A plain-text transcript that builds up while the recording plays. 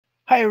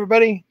Hi,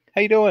 everybody. How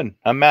you doing?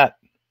 I'm Matt.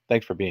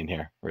 Thanks for being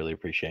here. Really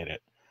appreciate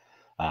it.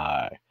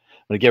 I'm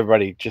going to give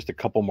everybody just a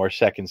couple more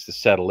seconds to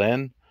settle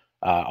in.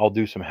 I'll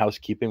do some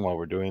housekeeping while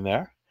we're doing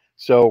there.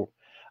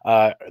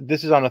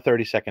 This is on a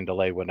 30-second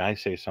delay. When I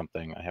say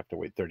something, I have to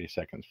wait 30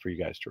 seconds for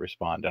you guys to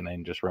respond, and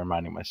I'm just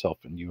reminding myself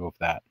and you of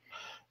that.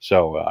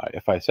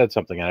 If I said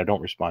something and I don't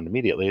respond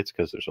immediately, it's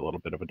because there's a little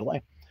bit of a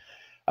delay.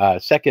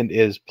 Second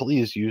is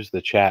please use the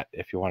chat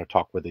if you want to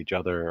talk with each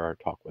other or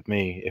talk with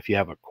me. If you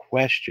have a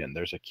question,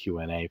 there's a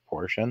Q&A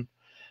portion.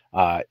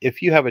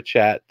 If you have a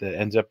chat that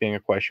ends up being a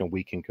question,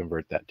 we can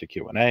convert that to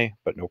Q&A,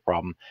 but no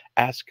problem.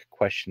 Ask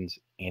questions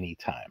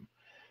anytime.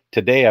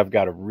 Today, I've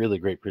got a really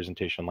great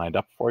presentation lined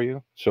up for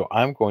you. So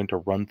I'm going to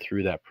run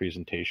through that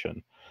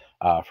presentation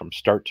from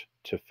start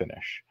to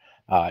finish.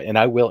 And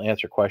I will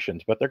answer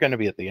questions, but they're going to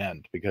be at the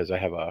end because I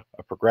have a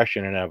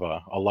progression and I have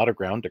a lot of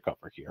ground to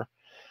cover here.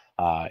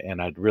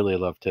 And I'd really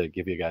love to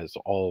give you guys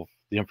all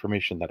the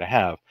information that I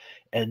have,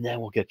 and then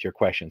we'll get to your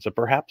questions. So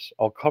perhaps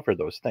I'll cover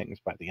those things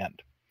by the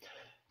end.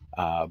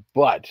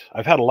 But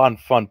I've had a lot of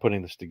fun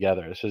putting this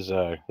together. This is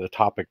the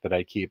topic that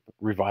I keep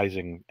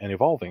revising and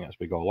evolving as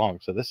we go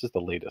along. So this is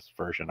the latest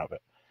version of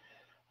it.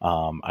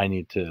 I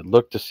need to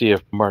look to see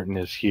if Martin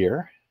is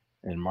here,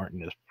 and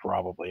Martin is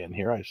probably in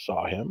here. I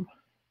saw him.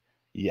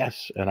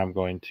 Yes, and I'm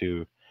going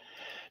to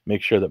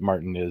make sure that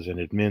Martin is an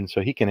admin so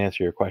he can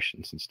answer your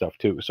questions and stuff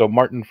too. So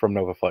Martin from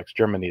NovaFlex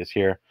Germany is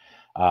here.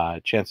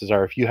 Chances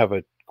are if you have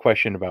a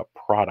question about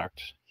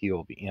product, he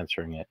will be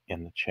answering it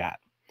in the chat.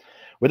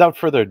 Without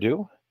further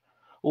ado,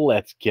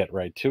 let's get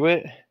right to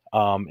it.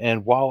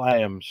 And while I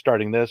am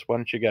starting this, why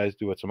don't you guys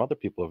do what some other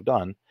people have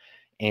done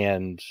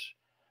and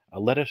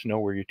let us know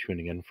where you're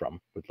tuning in from.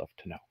 We'd love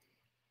to know.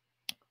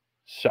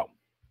 So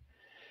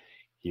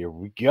here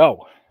we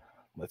go.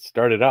 Let's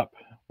start it up.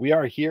 We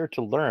are here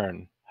to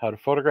learn how to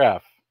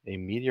photograph a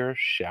meteor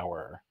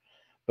shower,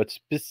 but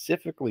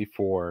specifically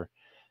for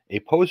a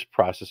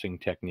post-processing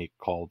technique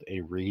called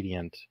a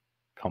radiant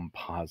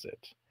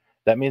composite.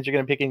 That means you're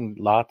going to be taking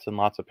lots and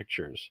lots of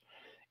pictures,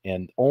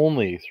 and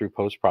only through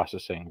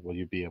post-processing will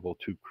you be able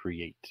to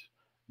create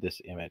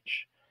this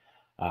image.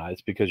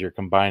 It's because you're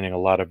combining a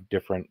lot of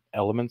different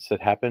elements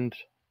that happened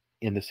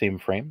in the same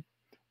frame,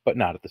 but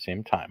not at the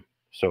same time.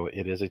 So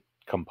it is a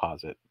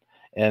composite,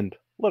 and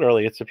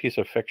literally it's a piece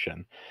of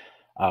fiction.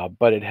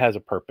 But it has a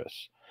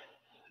purpose.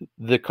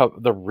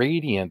 The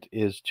radiant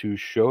is to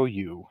show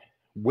you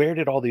where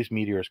did all these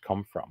meteors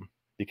come from?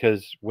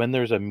 Because when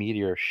there's a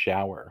meteor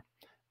shower,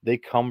 they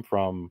come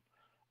from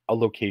a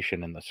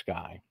location in the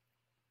sky.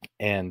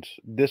 And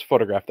this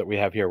photograph that we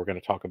have here, we're going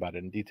to talk about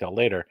it in detail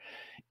later,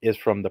 is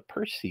from the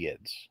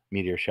Perseids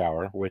meteor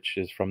shower, which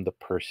is from the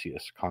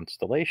Perseus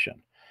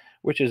constellation,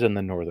 which is in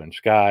the northern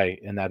sky,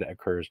 and that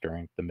occurs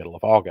during the middle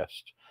of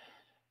August.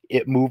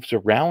 It moves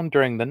around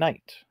during the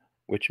night,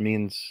 which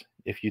means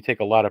if you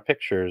take a lot of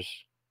pictures,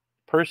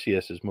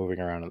 Perseus is moving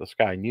around in the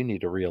sky and you need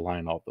to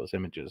realign all of those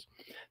images.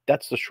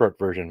 That's the short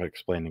version of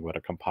explaining what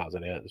a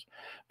composite is.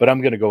 But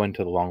I'm going to go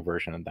into the long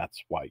version, and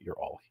that's why you're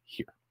all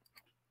here.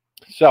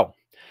 So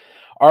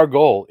our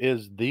goal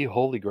is the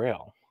holy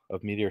grail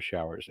of meteor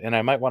showers. And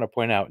I might want to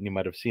point out, and you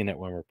might have seen it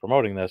when we're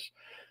promoting this,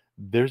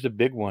 there's a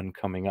big one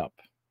coming up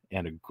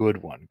and a good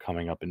one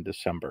coming up in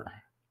December,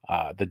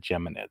 the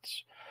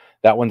Geminids.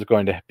 That one's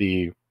going to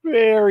be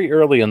very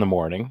early in the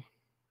morning,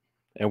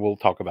 and we'll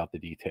talk about the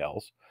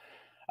details.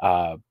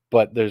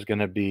 But it's going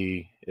to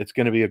be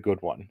a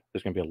good one.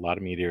 There's going to be a lot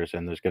of meteors,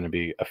 and there's going to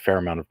be a fair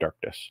amount of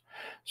darkness.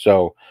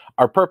 So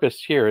our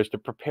purpose here is to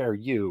prepare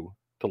you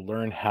to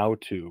learn how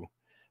to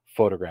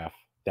photograph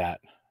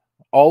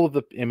all of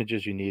the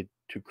images you need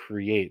to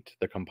create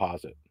the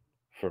composite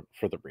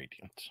for the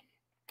radiance.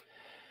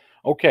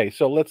 Okay,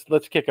 so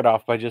let's kick it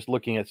off by just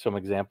looking at some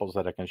examples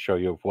that I can show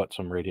you of what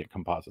some radiant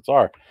composites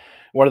are.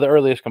 One of the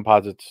earliest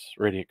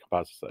radiant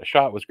composites that I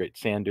shot was Great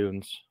Sand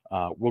Dunes.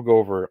 We'll go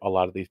over a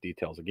lot of these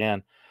details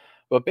again.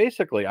 But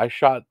basically, I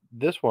shot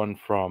this one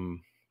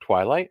from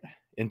twilight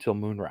until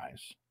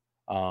moonrise.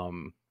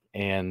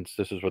 And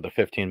this is with a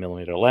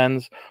 15mm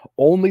lens.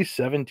 Only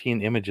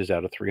 17 images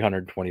out of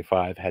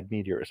 325 had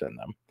meteors in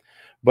them.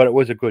 But it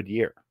was a good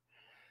year.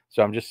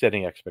 So I'm just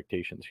setting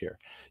expectations here.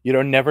 You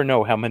don't never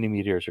know how many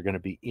meteors are going to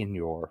be in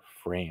your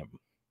frame.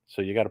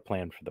 So you got to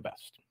plan for the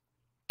best.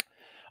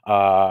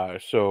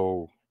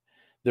 So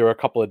there are a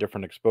couple of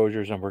different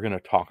exposures, and we're going to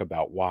talk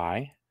about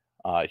why.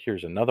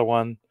 Here's another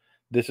one.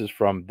 This is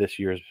from this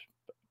year's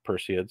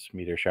Perseids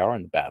meteor shower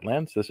in the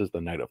Badlands. This is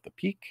the night of the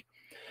peak.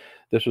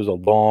 This was a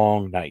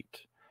long night.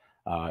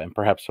 And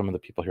perhaps some of the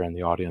people here in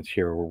the audience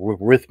here were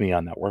with me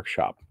on that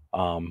workshop.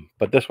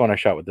 But this one I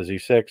shot with the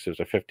Z6. It was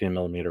a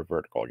 15mm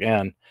vertical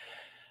again.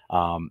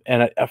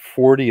 And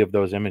 40 of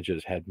those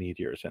images had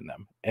meteors in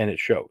them. And it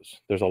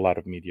shows. There's a lot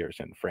of meteors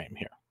in frame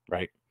here,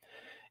 right?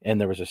 And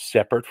there was a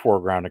separate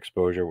foreground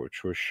exposure,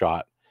 which was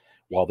shot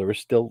while there was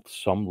still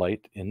some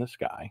light in the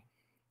sky.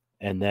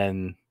 And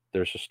then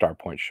there's a star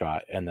point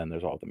shot, and then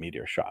there's all the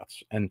meteor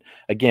shots. And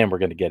again, we're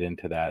going to get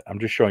into that. I'm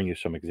just showing you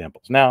some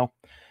examples now.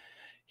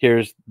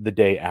 Here's the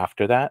day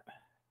after that.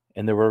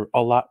 and there were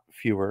a lot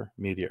fewer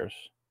meteors,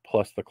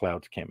 plus the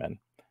clouds came in.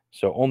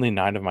 So only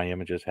 9 of my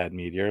images had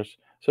meteors.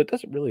 So it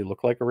doesn't really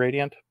look like a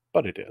radiant,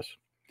 but it is.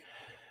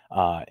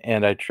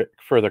 And I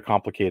further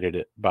complicated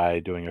it by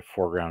doing a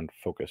foreground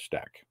focus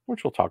stack,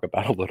 which we'll talk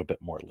about a little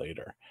bit more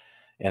later,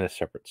 and a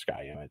separate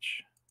sky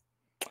image.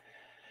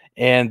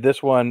 And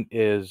this one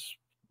is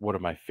one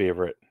of my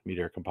favorite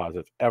Meteor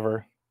composites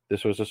ever.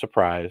 This was a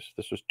surprise.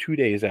 This was 2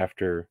 days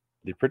after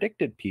the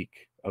predicted peak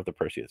of the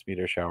Perseus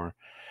meteor shower.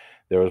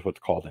 There was what's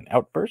called an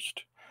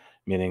outburst,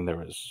 meaning there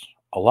was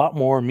a lot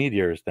more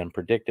meteors than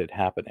predicted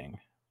happening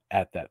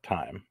at that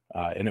time.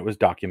 And it was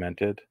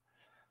documented,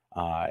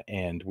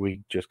 and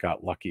we just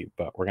got lucky.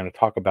 But we're going to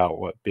talk about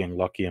what being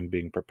lucky and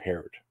being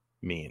prepared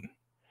mean.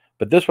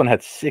 But this one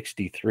had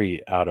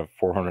 63 out of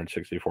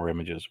 464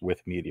 images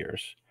with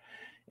meteors.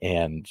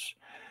 And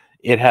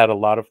it had a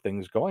lot of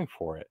things going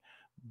for it.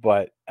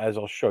 But as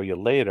I'll show you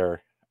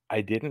later, I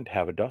didn't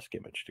have a dusk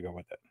image to go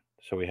with it.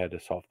 So we had to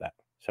solve that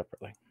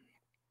separately.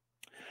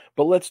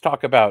 But let's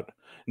talk about,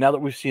 now that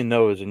we've seen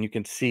those and you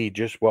can see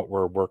just what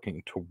we're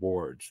working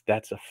towards,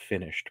 that's a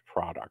finished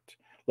product.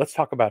 Let's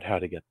talk about how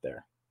to get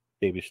there.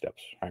 Baby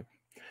steps, right?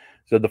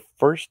 So the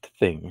first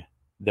thing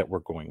that we're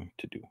going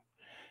to do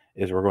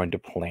is we're going to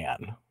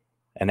plan.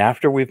 And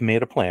after we've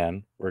made a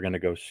plan, we're going to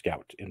go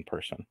scout in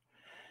person.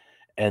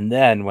 And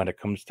then when it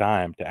comes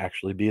time to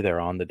actually be there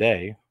on the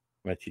day,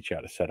 I'm going to teach you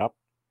how to set up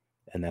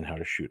and then how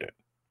to shoot it.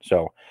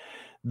 So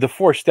the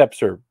 4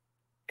 steps are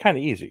kind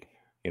of easy,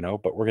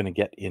 but we're going to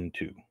get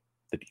into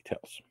the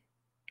details.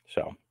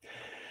 So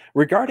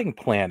regarding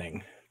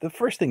planning, the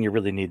first thing you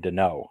really need to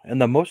know,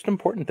 and the most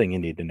important thing you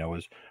need to know,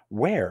 is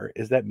where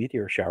is that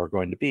meteor shower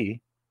going to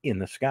be in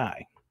the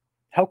sky?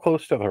 How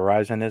close to the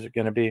horizon is it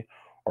going to be?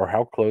 Or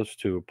how close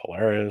to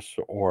Polaris,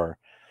 or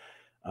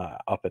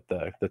up at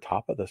the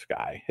top of the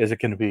sky? Is it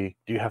going to be,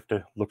 do you have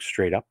to look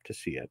straight up to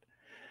see it?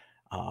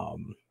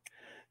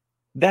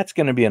 That's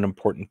going to be an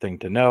important thing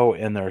to know,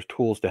 and there's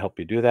tools to help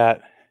you do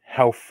that.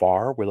 How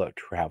far will it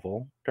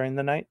travel during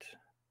the night?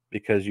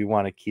 Because you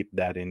want to keep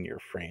that in your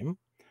frame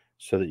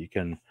so that you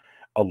can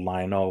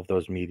align all of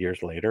those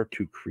meteors later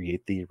to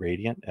create the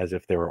radiant as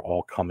if they were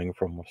all coming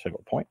from a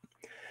single point.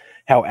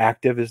 How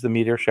active is the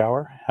meteor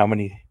shower? How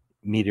many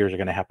meteors are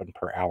going to happen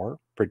per hour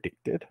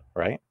predicted,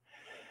 right?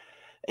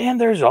 And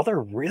there's other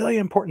really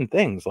important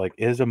things, like,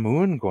 is a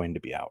moon going to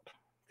be out?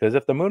 Because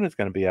if the moon is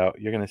going to be out,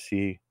 you're going to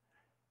see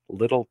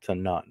little to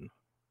none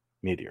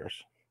meteors.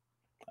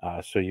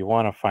 So you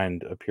want to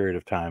find a period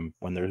of time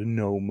when there's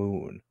no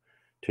moon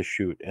to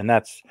shoot. And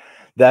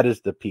that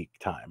is the peak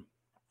time,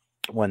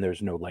 when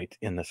there's no light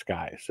in the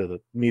sky. So the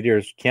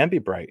meteors can be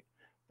bright,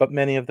 but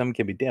many of them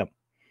can be dim.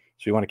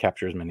 So you want to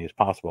capture as many as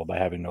possible by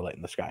having no light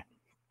in the sky.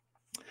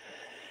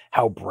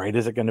 How bright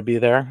is it going to be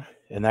there?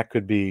 And that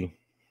could be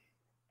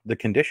the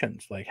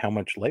conditions, like how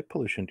much light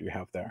pollution do you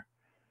have there?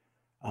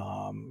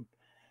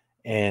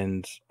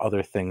 And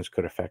other things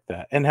could affect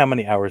that. And how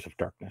many hours of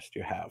darkness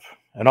do you have?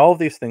 And all of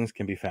these things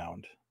can be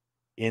found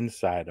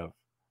inside of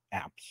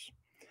apps.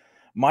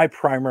 My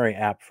primary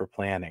app for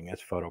planning is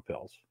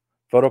PhotoPills.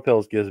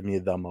 PhotoPills gives me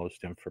the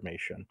most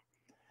information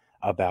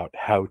about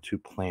how to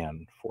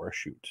plan for a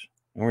shoot.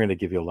 And we're going to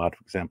give you a lot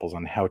of examples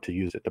on how to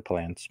use it to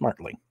plan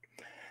smartly,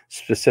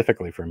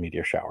 specifically for a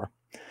meteor shower.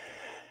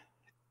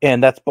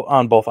 And that's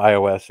on both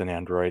iOS and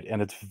Android,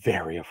 and it's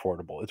very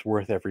affordable. It's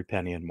worth every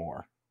penny and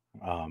more.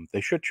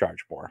 They should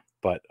charge more,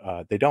 but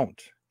they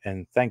don't.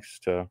 And thanks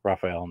to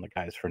Raphael and the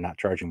guys for not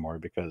charging more,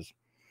 because,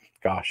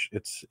 gosh,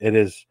 it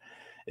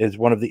is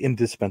one of the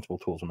indispensable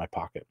tools in my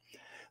pocket.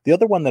 The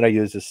other one that I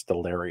use is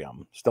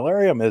Stellarium.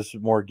 Stellarium is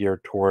more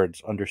geared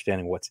towards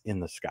understanding what's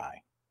in the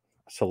sky,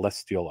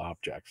 celestial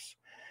objects.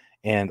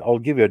 And I'll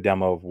give you a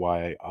demo of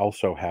why I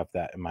also have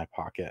that in my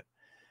pocket.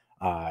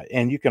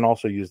 And you can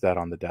also use that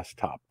on the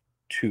desktop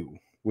too,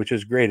 which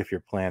is great if you're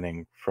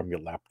planning from your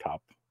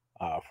laptop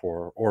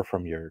or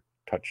from your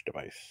touch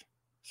device.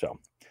 So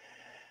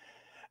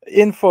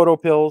in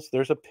PhotoPills,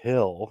 there's a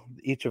pill.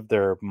 Each of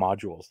their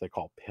modules they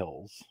call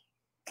pills.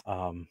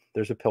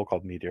 There's a pill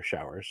called Meteor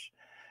Showers.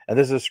 And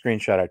this is a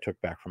screenshot I took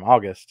back from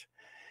August.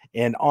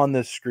 And on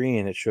this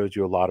screen, it shows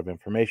you a lot of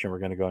information. We're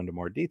going to go into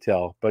more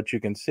detail, but you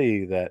can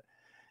see that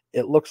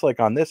it looks like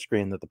on this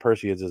screen that the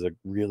Perseus is a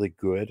really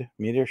good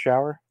meteor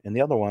shower, and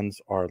the other ones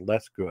are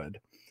less good.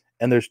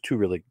 And there's 2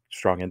 really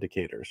strong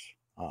indicators.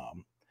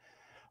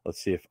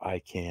 Let's see if I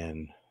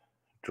can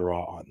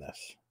draw on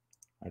this.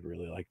 I'd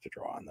really like to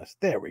draw on this.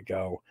 There we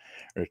go.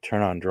 Or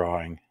turn on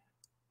drawing.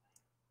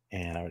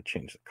 And I would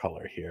change the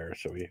color here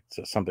so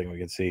something we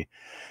can see.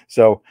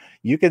 So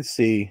you can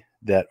see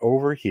that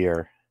over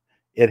here,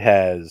 it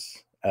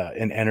has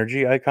an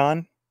energy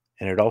icon,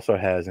 and it also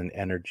has an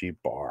energy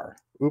bar.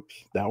 Oops,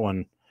 that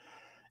one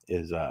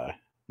is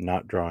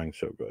not drawing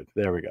so good.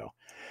 There we go.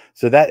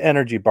 So that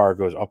energy bar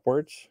goes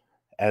upwards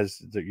as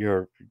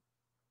the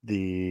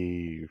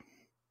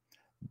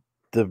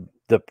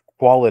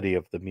quality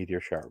of the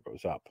meteor shower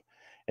goes up.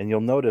 And you'll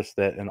notice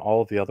that in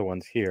all of the other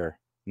ones here,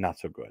 not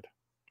so good,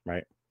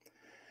 right?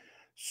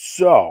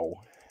 So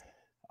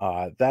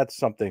That's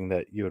something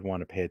that you would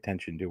want to pay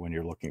attention to when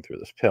you're looking through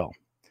this pill.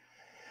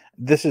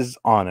 This is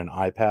on an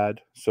iPad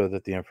so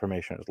that the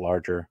information is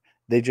larger.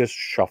 They just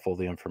shuffle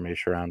the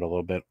information around a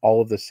little bit.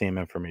 All of the same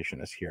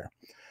information is here.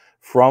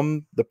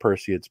 From the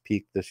Perseids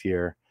peak this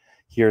year,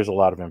 here's a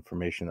lot of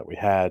information that we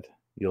had.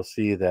 You'll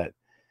see that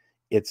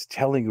it's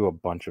telling you a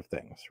bunch of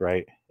things,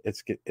 right?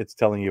 It's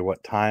telling you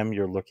what time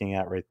you're looking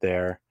at right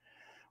there,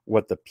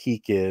 what the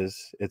peak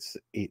is. It's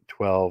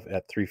 8:12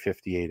 at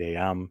 3:58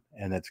 a.m.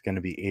 and it's going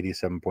to be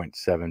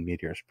 87.7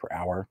 meteors per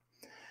hour.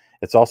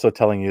 It's also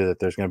telling you that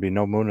there's going to be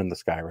no moon in the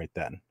sky right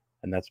then,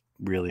 and that's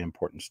really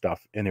important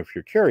stuff. And if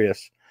you're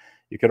curious,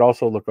 you could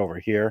also look over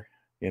here,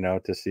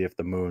 to see if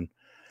the moon,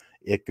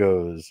 it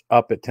goes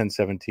up at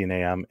 10:17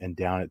 a.m. and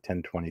down at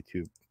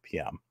 10:22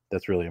 p.m.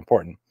 That's really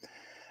important.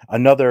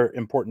 Another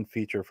important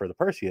feature for the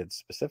Perseids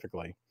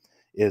specifically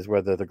is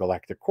whether the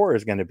galactic core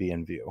is going to be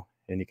in view.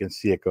 And you can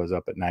see it goes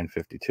up at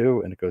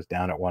 9:52 and it goes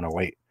down at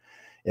 1:08.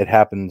 It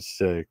happens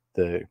to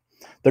the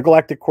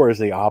galactic core is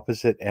the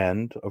opposite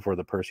end of where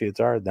the Perseids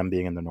are, them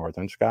being in the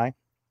northern sky.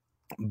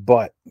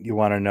 But you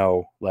want to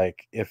know,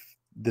 like, if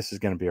this is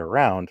going to be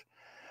around,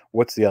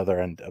 what's the other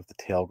end of the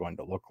tail going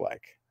to look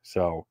like?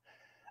 So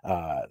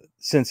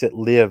since it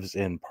lives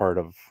in part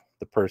of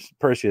the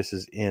Perseus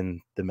is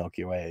in the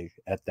Milky Way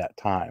at that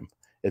time,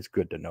 it's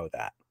good to know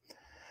that.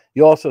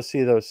 You also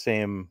see those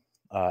same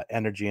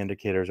energy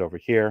indicators over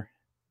here,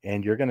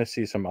 and you're going to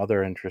see some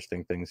other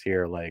interesting things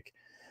here, like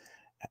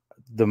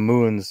the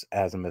moon's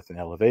azimuth and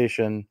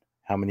elevation,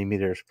 how many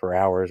meters per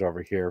hour is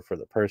over here for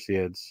the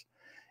Perseids,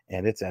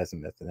 and its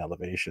azimuth and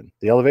elevation.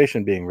 The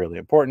elevation being really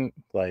important,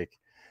 like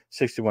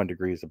 61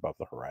 degrees above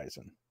the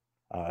horizon.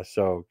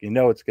 So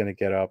it's going to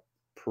get up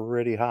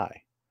pretty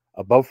high.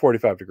 Above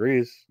 45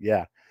 degrees,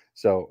 yeah.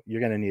 So you're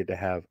going to need to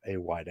have a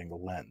wide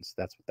angle lens.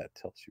 That's what that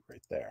tells you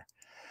right there.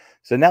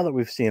 So now that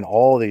we've seen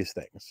all these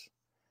things,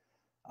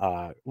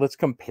 let's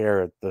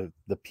compare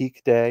the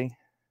peak day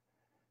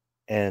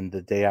and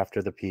the day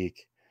after the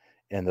peak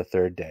and the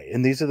third day.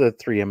 And these are the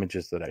three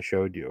images that I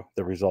showed you,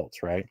 the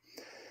results, right?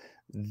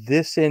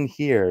 This in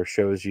here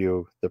shows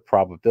you the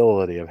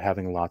probability of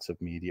having lots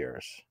of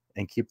meteors.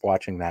 And keep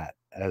watching that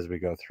as we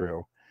go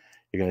through.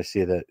 You're going to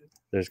see that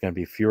there's going to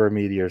be fewer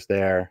meteors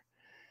there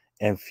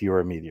and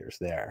fewer meteors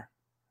there.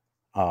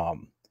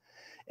 And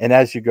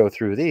as you go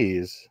through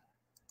these,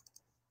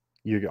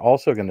 you're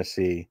also going to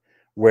see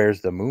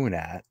where's the moon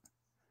at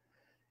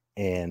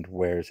and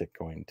where's it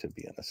going to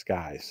be in the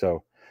sky.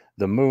 So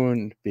the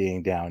moon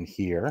being down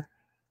here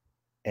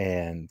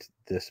and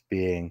this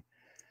being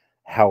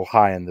how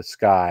high in the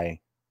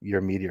sky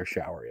your meteor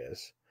shower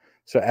is.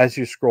 So as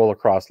you scroll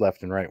across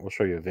left and right, we'll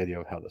show you a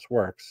video of how this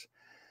works.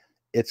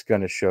 It's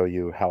going to show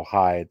you how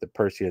high the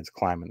Perseids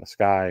climb in the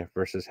sky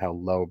versus how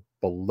low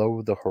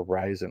below the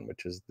horizon,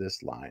 which is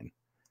this line,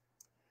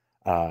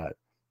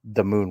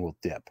 the moon will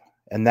dip.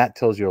 And that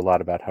tells you a lot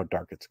about how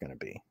dark it's going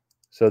to be.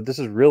 So this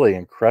is really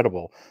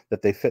incredible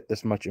that they fit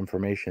this much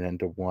information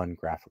into one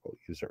graphical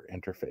user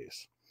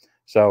interface.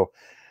 So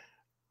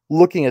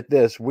looking at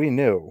this, we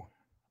knew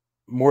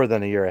more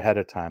than a year ahead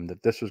of time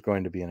that this was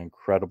going to be an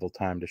incredible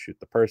time to shoot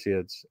the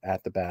Perseids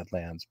at the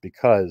Badlands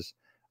because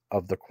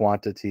of the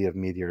quantity of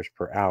meteors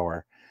per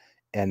hour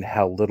and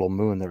how little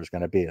moon there was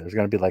going to be. There's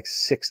going to be like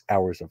 6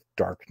 hours of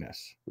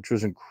darkness, which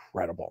was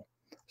incredible.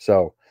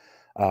 So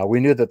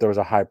we knew that there was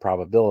a high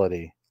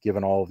probability,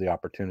 given all of the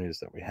opportunities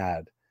that we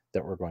had,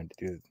 that we're going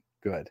to do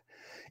good.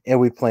 And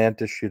we planned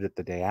to shoot it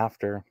the day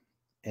after,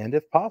 and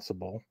if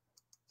possible,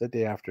 the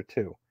day after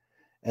too.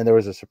 And there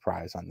was a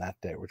surprise on that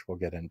day, which we'll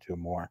get into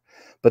more.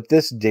 But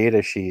this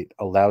data sheet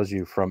allows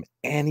you from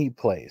any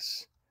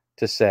place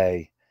to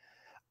say,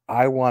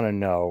 I want to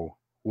know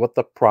what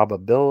the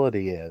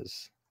probability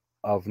is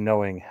of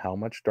knowing how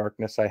much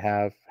darkness I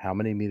have, how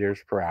many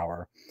meters per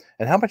hour,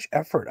 and how much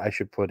effort I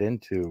should put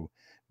into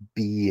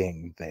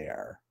being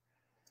there.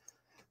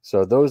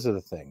 So those are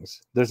the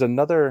things. There's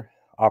another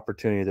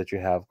opportunity that you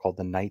have called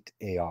the night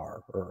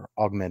AR, or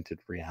augmented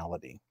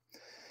reality.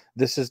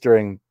 This is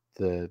during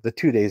the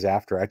 2 days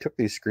after. I took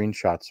these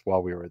screenshots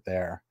while we were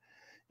there.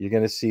 You're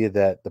going to see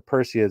that the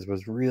Perseids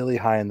was really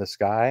high in the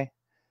sky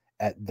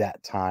at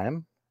that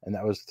time, and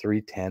that was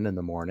 3:10 in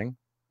the morning.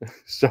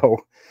 So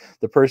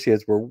the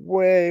Perseids were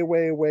way,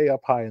 way, way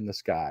up high in the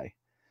sky,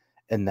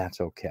 and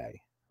that's okay,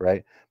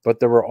 right? But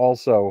there were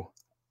also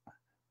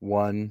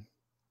 1,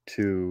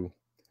 2,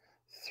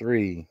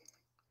 3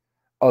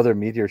 other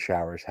meteor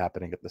showers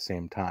happening at the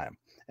same time.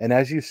 And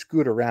as you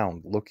scoot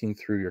around looking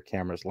through your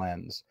camera's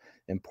lens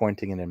and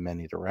pointing it in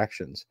many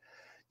directions,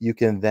 you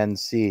can then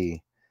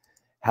see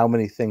how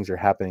many things are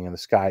happening in the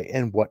sky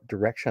and what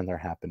direction they're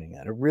happening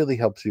in. It really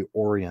helps you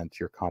orient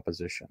your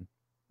composition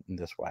in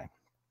this way.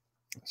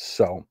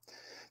 So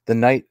the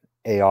night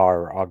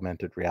AR, or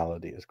augmented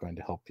reality, is going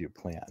to help you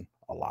plan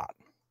a lot.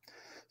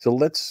 So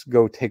let's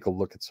go take a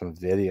look at some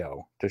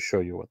video to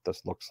show you what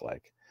this looks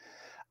like.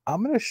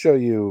 I'm going to show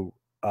you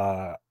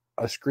a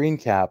screen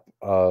cap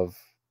of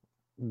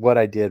what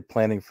I did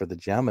planning for the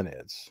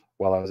Geminids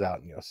while I was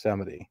out in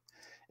Yosemite.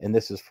 And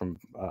this is from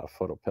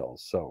Photo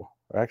Pills. So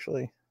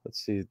actually,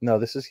 let's see. No,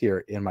 this is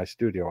here in my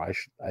studio.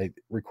 I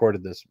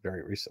recorded this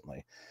very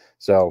recently.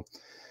 So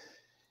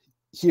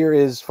here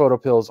is photo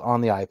pills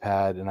on the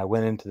iPad, and I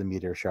went into the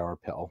meteor shower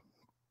pill.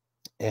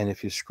 And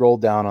if you scroll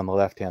down on the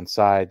left-hand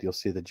side, you'll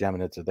see the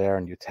Geminids are there,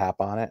 and you tap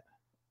on it.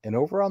 And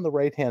over on the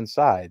right-hand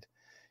side,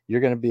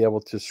 you're going to be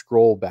able to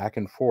scroll back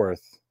and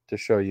forth to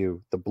show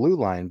you the blue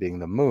line being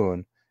the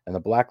moon and the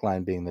black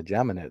line being the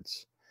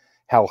Geminids.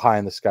 How high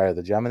in the sky are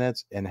the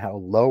Geminids and how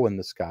low in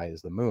the sky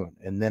is the moon.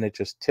 And then it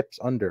just tips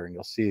under, and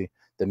you'll see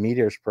the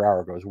meteors per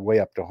hour goes way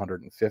up to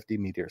 150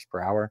 meteors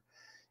per hour.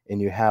 And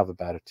you have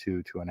about a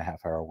 2.5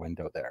 hour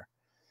window there.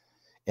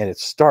 And it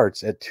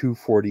starts at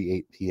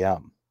 2:48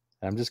 p.m.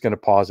 I'm just going to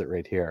pause it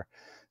right here.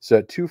 So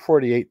at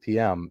 2:48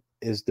 p.m.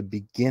 is the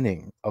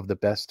beginning of the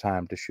best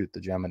time to shoot the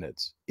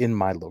Geminids in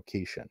my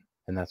location.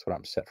 And that's what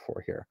I'm set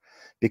for here.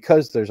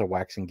 Because there's a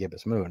waxing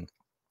gibbous moon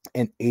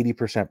and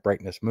 80%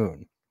 brightness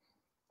moon,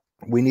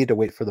 we need to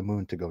wait for the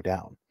moon to go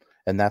down.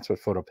 And that's what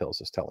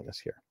PhotoPills is telling us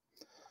here.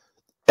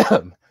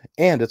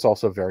 And it's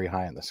also very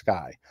high in the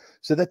sky.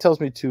 So that tells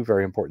me two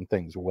very important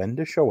things: when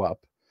to show up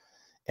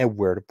and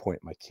where to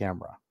point my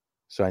camera.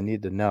 So I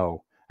need to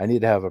know, I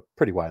need to have a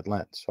pretty wide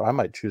lens. So I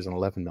might choose an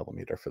 11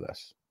 millimeter for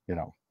this,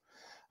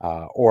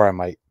 or I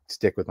might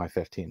stick with my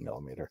 15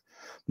 millimeter.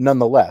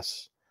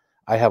 Nonetheless,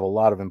 I have a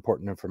lot of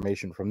important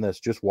information from this,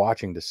 just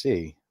watching to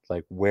see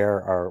like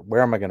where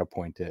am I going to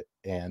point it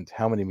and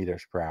how many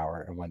meters per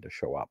hour and when to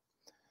show up.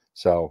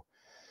 So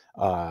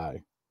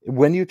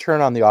when you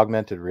turn on the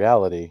augmented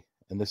reality,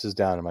 and this is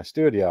down in my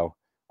studio,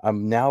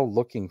 I'm now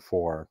looking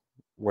for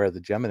where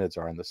the Geminids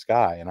are in the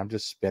sky, and I'm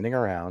just spinning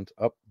around.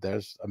 Oh,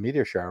 there's a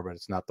meteor shower, but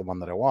it's not the one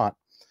that I want.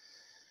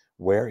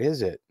 Where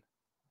is it?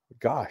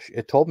 Gosh,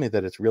 it told me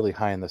that it's really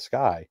high in the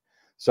sky.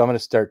 So I'm going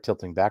to start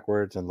tilting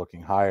backwards and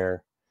looking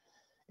higher,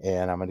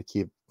 and I'm going to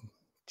keep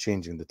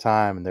changing the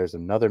time. And there's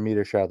another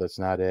meteor shower that's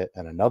not it,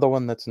 and another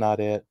one that's not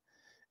it.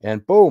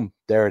 And boom,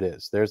 there it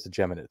is. There's the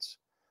Geminids.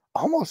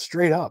 Almost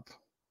straight up.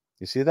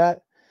 You see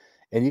that?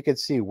 And you can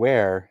see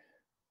where.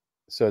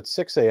 So at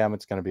 6 a.m.,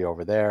 it's going to be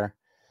over there.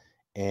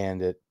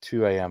 And at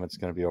 2 a.m., it's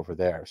going to be over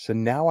there. So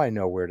now I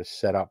know where to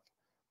set up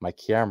my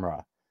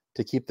camera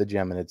to keep the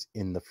Geminids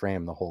in the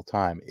frame the whole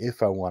time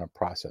if I want to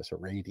process a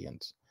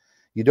radiant.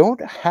 You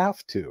don't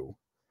have to.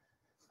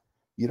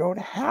 You don't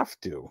have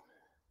to.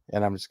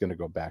 And I'm just going to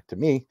go back to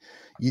me.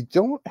 You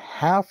don't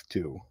have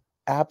to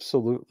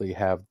absolutely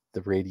have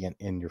the radiant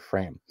in your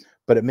frame,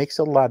 but it makes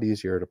it a lot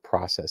easier to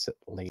process it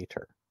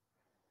later.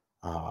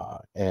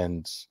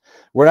 And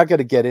we're not going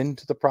to get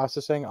into the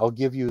processing. I'll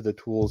give you the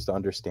tools to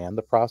understand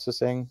the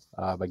processing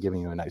by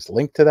giving you a nice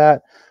link to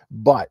that.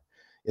 But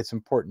it's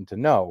important to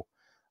know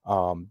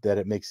that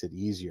it makes it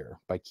easier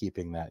by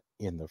keeping that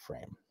in the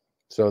frame.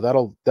 So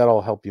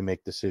that'll help you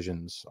make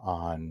decisions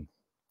on,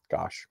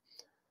 gosh,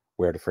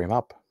 where to frame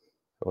up.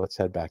 So let's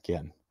head back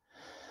in.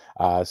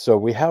 So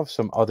we have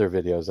some other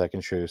videos I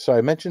can show you. So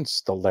I mentioned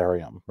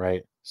Stellarium,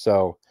 right?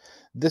 So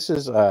this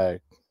is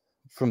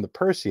from the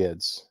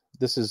Perseids.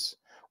 This is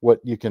what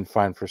you can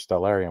find for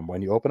Stellarium.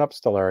 When you open up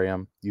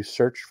Stellarium, you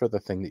search for the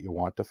thing that you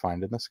want to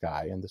find in the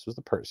sky, and this was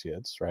the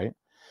Perseids, right?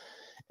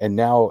 And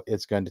now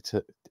it's going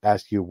to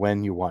ask you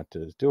when you want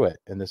to do it,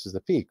 and this is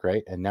the peak,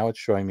 right? And now it's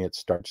showing me it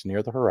starts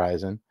near the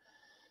horizon,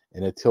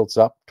 and it tilts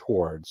up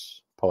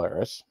towards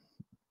Polaris,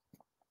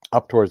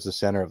 up towards the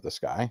center of the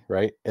sky,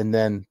 right? And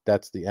then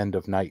that's the end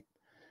of night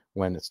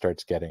when it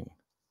starts getting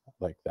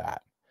like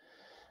that.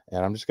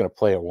 And I'm just going to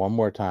play it one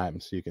more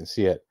time so you can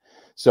see it.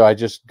 So I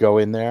just go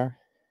in there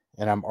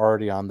and I'm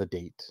already on the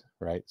date,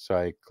 right? So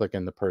I click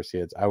in the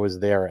Perseids. I was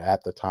there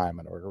at the time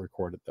and I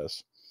recorded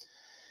this.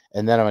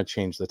 And then I'm going to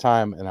change the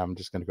time, and I'm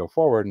just going to go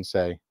forward and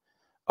say,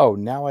 oh,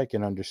 now I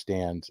can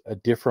understand a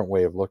different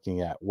way of looking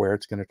at where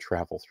it's going to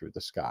travel through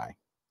the sky.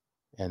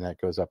 And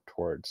that goes up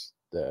towards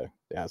the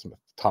azimuth,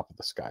 top of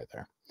the sky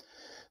there.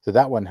 So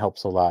that one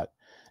helps a lot.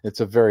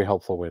 It's a very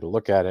helpful way to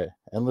look at it.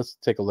 And let's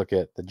take a look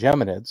at the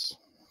Geminids.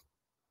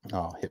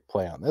 I'll hit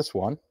play on this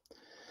one.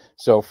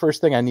 So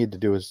first thing I need to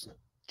do is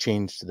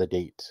change the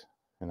date.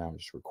 And I'm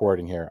just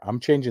recording here. I'm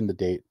changing the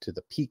date to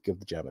the peak of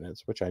the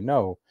Geminids, which I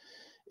know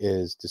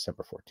is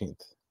December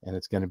 14th. And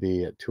it's going to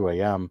be at 2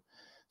 a.m.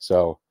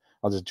 So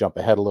I'll just jump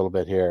ahead a little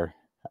bit here.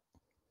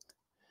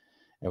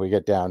 And we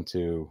get down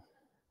to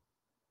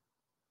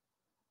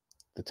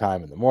the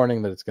time in the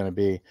morning that it's going to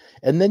be.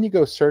 And then you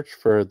go search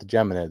for the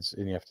Geminids,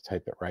 and you have to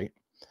type it right.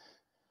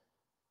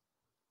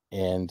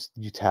 And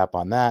you tap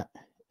on that,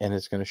 and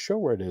it's going to show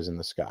where it is in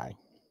the sky.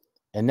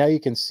 And now you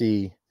can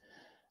see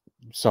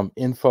some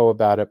info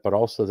about it, but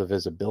also the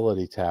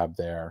visibility tab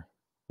there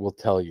will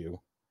tell you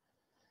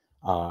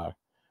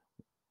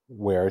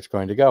where it's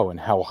going to go and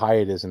how high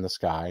it is in the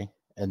sky,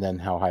 and then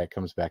how high it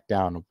comes back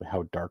down and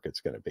how dark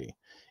it's going to be.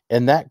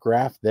 And that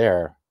graph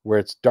there, where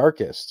it's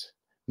darkest,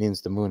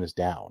 means the moon is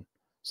down.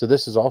 So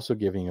this is also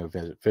giving you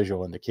a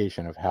visual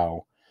indication of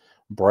how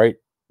bright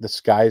the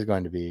sky is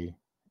going to be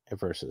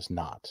versus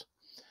not.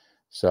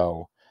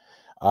 So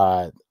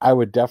I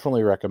would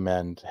definitely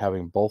recommend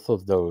having both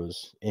of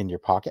those in your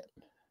pocket,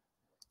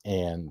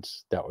 and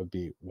that would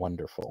be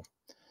wonderful.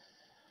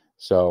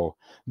 So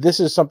this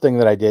is something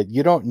that I did.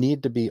 You don't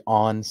need to be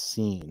on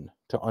scene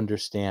to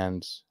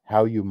understand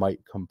how you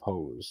might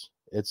compose.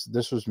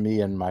 This was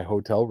me in my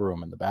hotel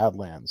room in the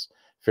Badlands,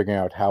 figuring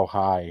out how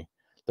high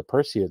the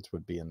Perseids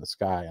would be in the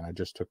sky, and I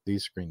just took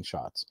these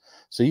screenshots.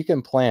 So you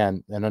can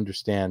plan and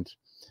understand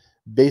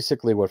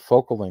basically what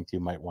focal length you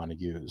might want to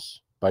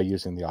use by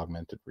using the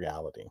augmented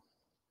reality.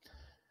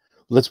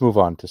 Let's move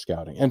on to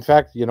scouting. In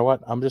fact, you know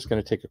what? I'm just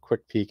going to take a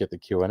quick peek at the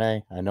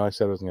Q&A. I know I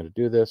said I wasn't going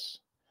to do this.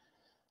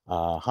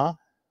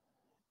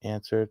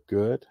 Answered.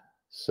 Good.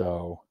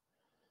 So,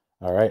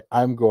 all right,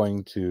 I'm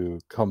going to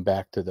come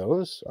back to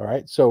those. All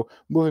right. So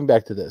moving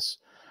back to this.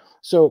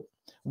 So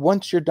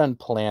once you're done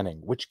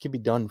planning, which can be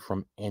done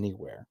from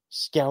anywhere,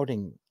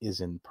 scouting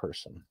is in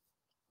person.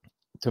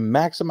 To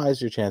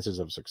maximize your chances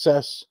of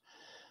success,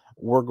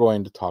 we're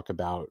going to talk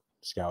about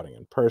scouting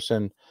in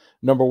person.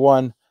 Number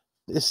one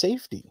is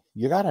safety.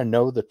 You got to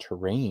know the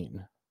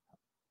terrain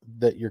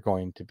that you're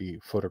going to be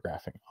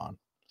photographing on.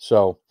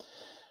 So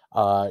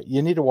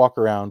you need to walk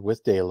around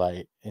with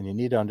daylight, and you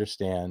need to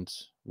understand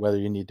whether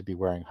you need to be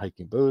wearing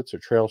hiking boots or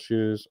trail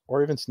shoes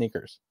or even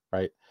sneakers,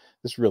 right?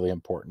 This is really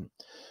important.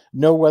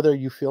 Know whether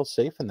you feel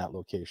safe in that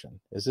location.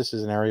 As this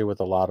is an area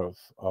with a lot of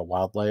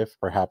wildlife,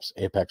 perhaps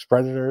apex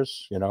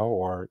predators,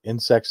 or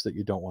insects that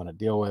you don't want to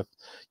deal with.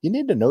 You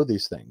need to know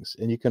these things,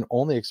 and you can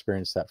only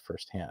experience that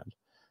firsthand.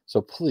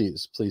 So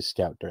please, please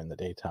scout during the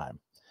daytime.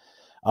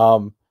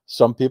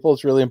 Some people,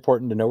 it's really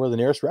important to know where the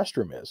nearest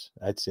restroom is.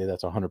 I'd say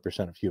that's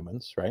 100% of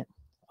humans, right?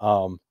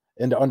 And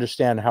to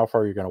understand how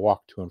far you're going to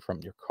walk to and from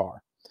your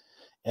car.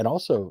 And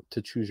also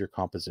to choose your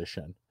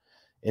composition.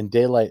 In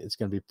daylight, it's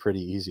going to be pretty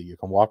easy. You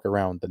can walk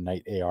around the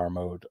night AR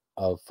mode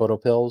of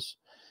photopills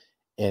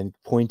and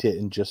point it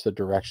in just the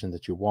direction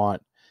that you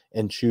want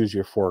and choose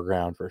your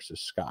foreground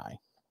versus sky.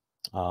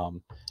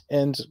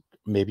 And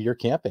maybe you're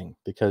camping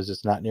because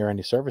it's not near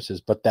any services,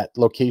 but that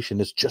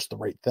location is just the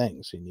right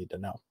thing. So you need to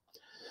know.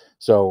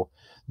 So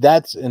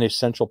that's an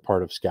essential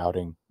part of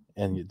scouting,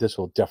 and this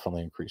will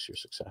definitely increase your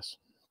success.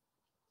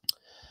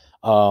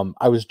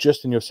 I was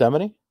just in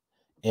Yosemite,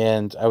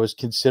 and I was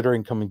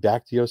considering coming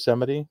back to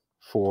Yosemite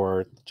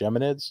for the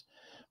Geminids,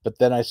 but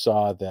then I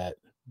saw that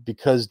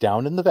because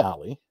down in the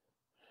valley,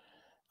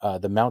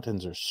 the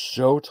mountains are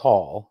so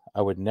tall,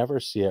 I would never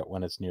see it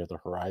when it's near the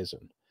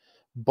horizon.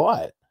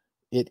 But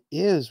it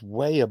is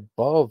way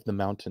above the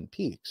mountain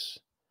peaks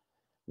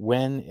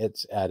when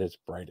it's at its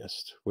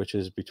brightest, which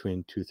is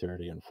between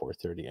 2:30 and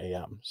 4:30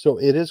 a.m. So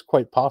it is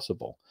quite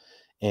possible.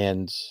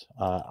 And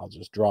I'll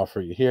just draw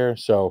for you here.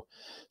 So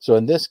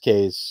in this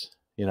case,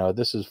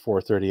 this is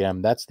 4:30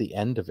 a.m. That's the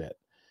end of it.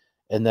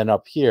 And then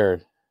up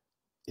here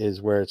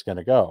is where it's going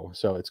to go.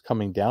 So it's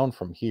coming down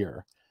from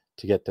here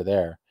to get to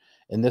there.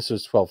 And this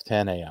is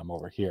 12:10 a.m.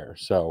 over here.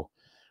 So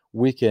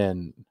we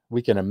can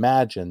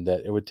imagine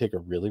that it would take a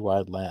really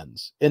wide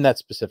lens in that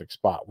specific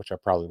spot, which I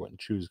probably wouldn't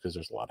choose because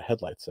there's a lot of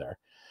headlights there.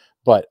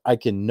 But I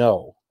can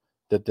know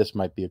that this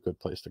might be a good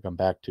place to come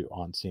back to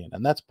on scene.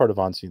 And that's part of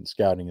on scene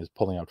scouting, is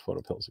pulling out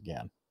photo pills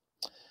again.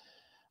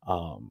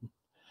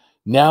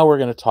 Now we're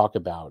going to talk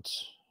about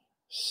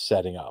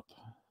setting up.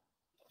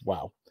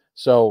 Wow.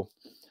 So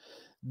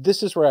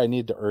this is where I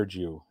need to urge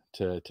you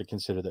to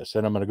consider this.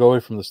 And I'm going to go away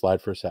from the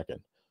slide for a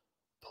second.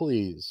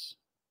 Please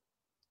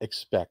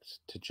expect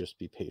to just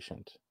be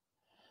patient.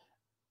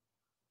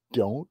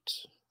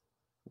 Don't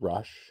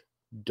rush.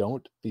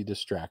 Don't be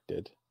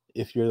distracted.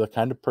 If you're the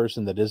kind of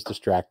person that is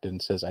distracted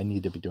and says, I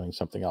need to be doing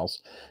something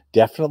else,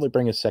 definitely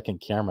bring a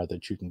second camera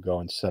that you can go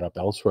and set up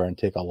elsewhere and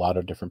take a lot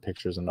of different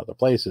pictures in other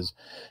places,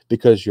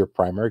 because your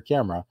primary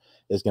camera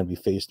is going to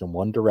be faced in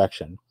one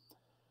direction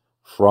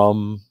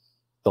from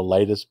the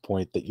lightest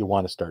point that you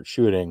want to start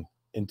shooting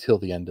until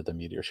the end of the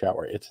meteor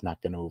shower. It's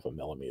not going to move a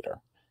millimeter.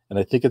 And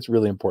I think it's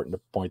really important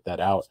to point that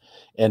out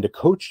and to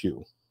coach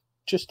you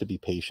just to be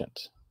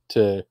patient,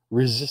 to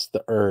resist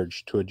the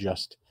urge to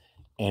adjust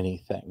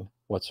anything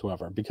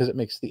whatsoever, because it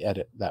makes the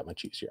edit that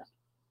much easier.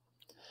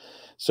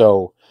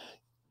 So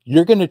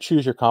you're going to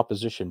choose your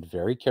composition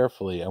very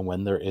carefully and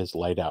when there is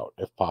light out,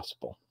 if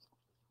possible.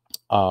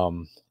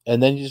 And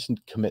then you just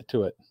commit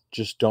to it.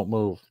 Just don't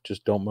move.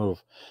 Just don't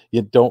move.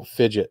 You don't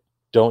fidget.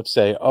 Don't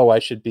say, oh, I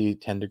should be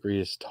 10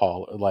 degrees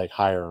tall, like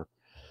higher.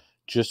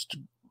 Just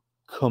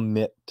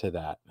commit to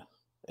that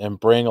and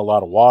bring a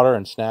lot of water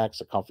and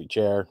snacks, a comfy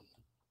chair.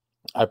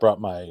 I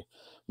brought my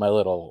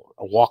little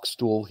walk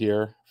stool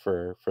here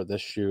for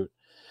this shoot.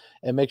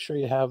 And make sure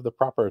you have the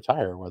proper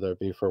attire, whether it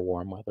be for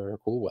warm weather or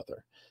cool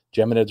weather.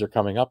 Geminids are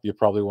coming up. You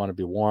probably want to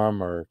be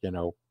warm, or,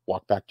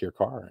 walk back to your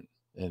car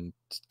and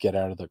get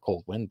out of the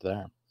cold wind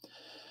there.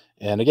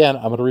 And again,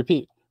 I'm going to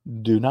repeat,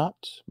 do not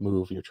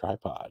move your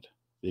tripod,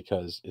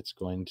 because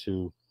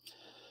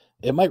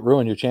it might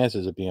ruin your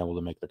chances of being able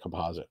to make the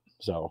composite.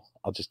 So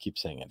I'll just keep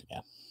saying it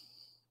again.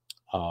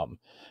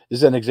 This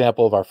is an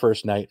example of our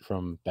first night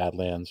from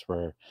Badlands,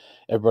 where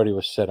everybody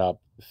was set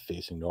up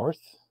facing north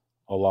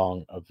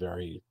along a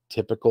very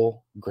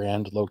typical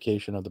grand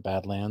location of the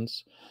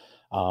Badlands.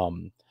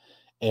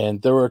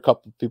 And there were a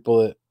couple of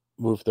people that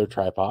moved their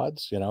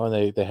tripods,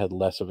 and they had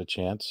less of a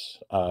chance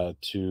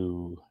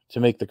to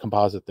make the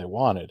composite they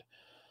wanted.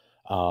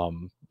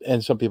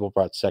 And some people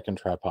brought second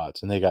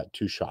tripods and they got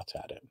two shots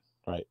at it,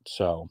 right?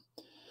 So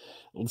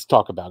let's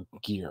talk about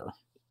gear.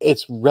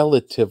 It's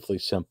relatively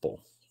simple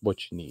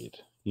what you need.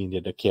 You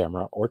need a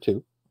camera or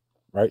two,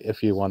 right?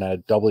 If you want to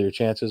double your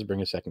chances,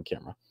 bring a second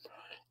camera.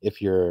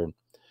 If you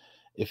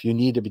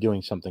need to be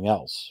doing something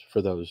else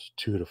for those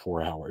 2 to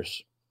 4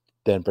 hours,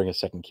 then bring a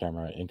second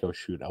camera and go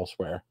shoot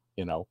elsewhere,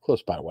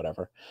 close by,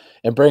 whatever.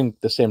 And bring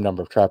the same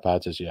number of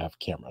tripods as you have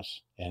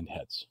cameras and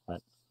heads,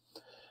 right?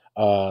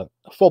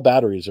 Full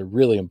batteries are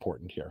really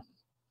important here.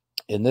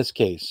 In this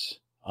case,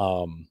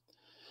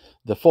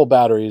 the full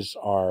batteries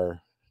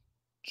are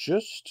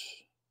just,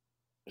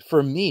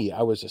 for me,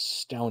 I was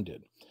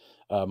astounded.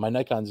 My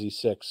Nikon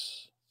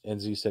Z6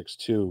 and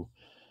Z6 II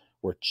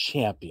were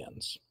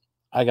champions.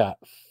 I got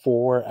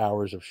 4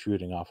 hours of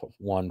shooting off of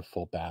one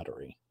full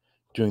battery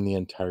doing the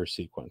entire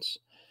sequence.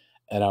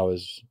 And I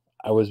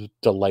was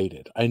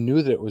delighted. I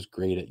knew that it was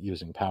great at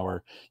using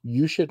power.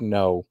 You should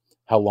know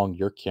how long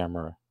your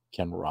camera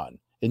can run.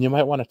 And you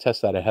might want to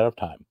test that ahead of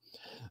time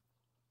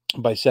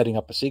by setting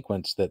up a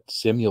sequence that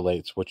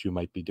simulates what you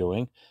might be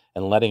doing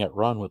and letting it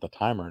run with a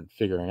timer and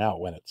figuring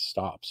out when it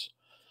stops.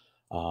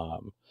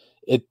 Um,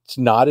 it's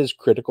not as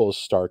critical as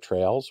star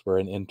trails, where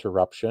an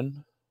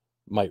interruption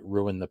might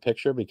ruin the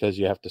picture because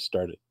you have to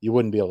start it. You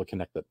wouldn't be able to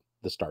connect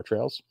the star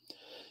trails.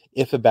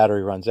 If a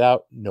battery runs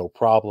out, no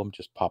problem.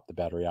 Just pop the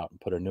battery out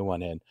and put a new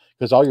one in,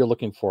 because all you're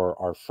looking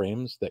for are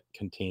frames that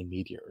contain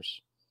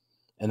meteors.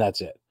 And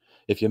that's it.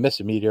 If you miss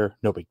a meteor,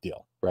 no big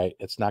deal, right?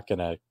 It's not going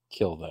to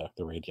kill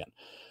the radiant.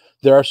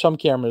 There are some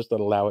cameras that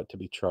allow it to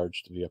be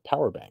charged via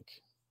power bank.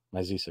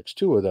 My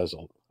Z6 II does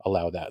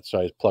allow that.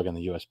 So I plug in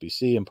the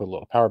USB-C and put a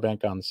little power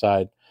bank on the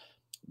side,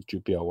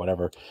 GPO,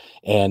 whatever.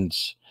 And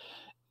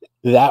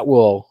that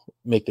will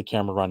make the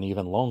camera run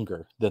even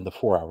longer than the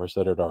 4 hours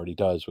that it already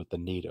does with the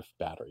native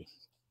battery.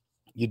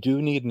 You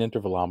do need an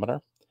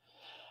intervalometer.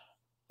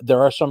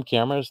 There are some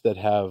cameras that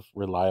have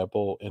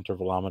reliable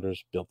intervalometers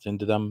built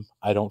into them.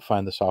 I don't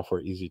find the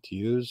software easy to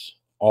use.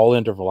 All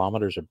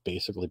intervalometers are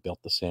basically built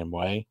the same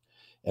way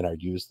and are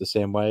used the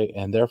same way,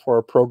 and therefore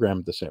are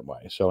programmed the same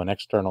way. So an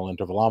external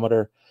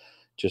intervalometer,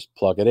 just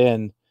plug it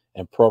in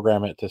and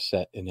program it to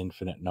set an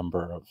infinite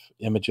number of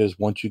images.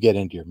 Once you get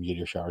into your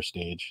meteor shower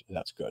stage,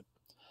 that's good.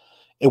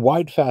 A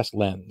wide fast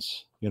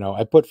lens,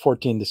 I put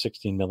 14 to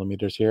 16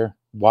 millimeters here.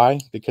 Why?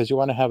 Because you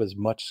want to have as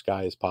much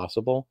sky as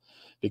possible,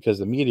 because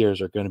the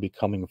meteors are going to be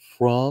coming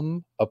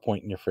from a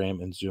point in your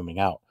frame and zooming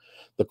out.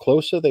 The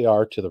closer they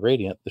are to the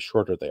radiant, the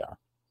shorter they are.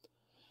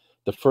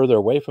 The further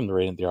away from the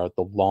radiant they are,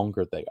 the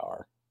longer they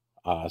are.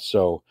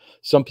 So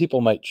some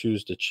people might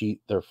choose to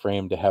cheat their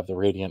frame to have the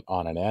radiant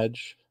on an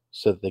edge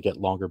so that they get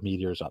longer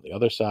meteors on the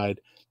other side.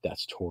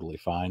 That's totally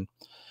fine.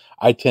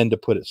 I tend to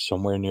put it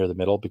somewhere near the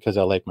middle because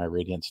I like my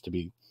radiants to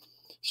be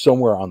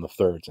somewhere on the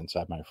thirds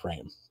inside my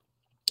frame.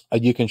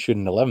 You can shoot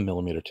an 11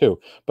 millimeter too,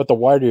 but the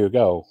wider you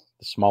go,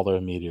 the smaller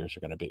the meteors are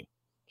going to be.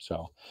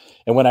 So,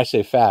 and when I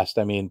say fast,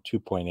 I mean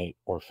 2.8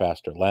 or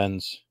faster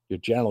lens. You're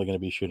generally going to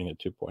be shooting at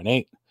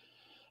 2.8.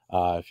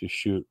 If you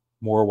shoot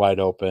more wide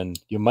open,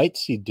 you might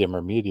see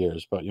dimmer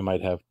meteors, but you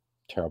might have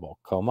terrible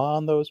coma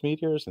on those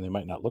meteors and they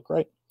might not look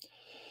right.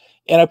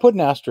 And I put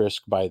an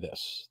asterisk by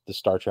this, the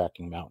star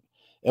tracking mount,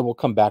 and we'll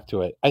come back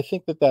to it. I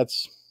think that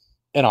that's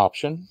an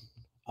option.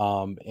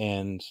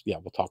 And yeah,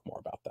 we'll talk more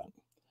about that.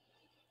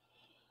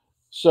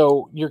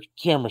 So your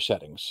camera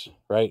settings,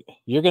 right?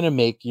 You're going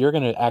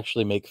to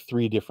actually make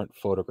 3 different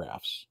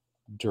photographs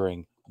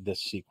during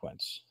this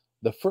sequence.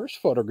 The first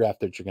photograph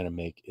that you're going to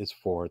make is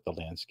for the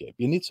landscape.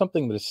 You need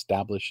something that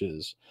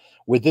establishes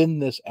within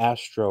this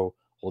astro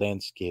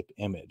landscape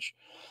image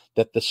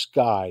that the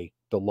sky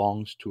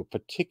belongs to a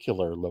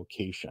particular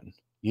location.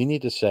 You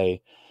need to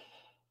say,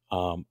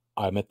 I'm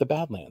at the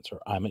Badlands,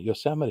 or I'm at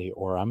Yosemite,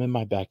 or I'm in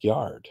my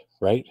backyard,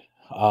 right?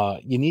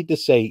 You need to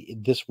say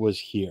this was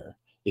here.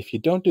 If you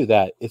don't do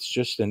that, it's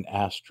just an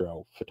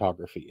astro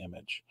photography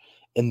image,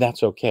 and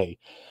that's okay.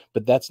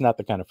 But that's not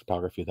the kind of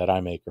photography that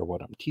I make or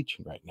what I'm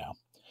teaching right now.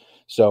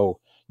 So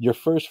your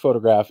first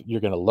photograph,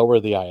 you're going to lower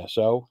the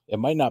ISO. It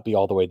might not be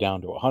all the way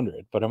down to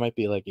 100, but it might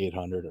be like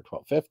 800 or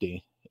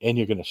 1250. And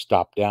you're going to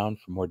stop down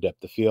for more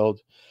depth of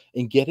field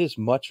and get as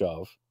much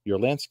of your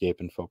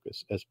landscape in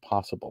focus as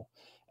possible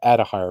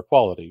at a higher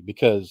quality,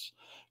 because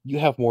you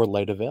have more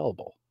light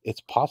available.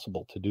 It's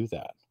possible to do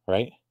that,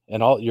 right?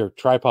 And all your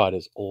tripod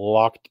is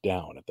locked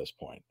down at this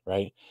point,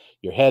 right?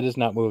 Your head is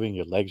not moving,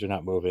 your legs are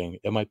not moving.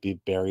 It might be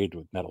buried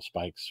with metal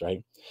spikes,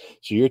 right?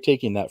 So you're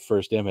taking that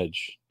first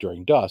image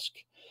during dusk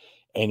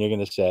and you're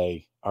going to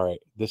say, all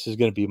right, this is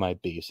going to be my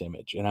base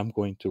image, and I'm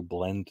going to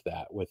blend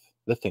that with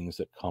the things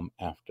that come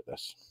after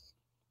this.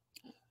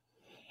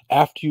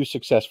 After you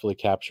successfully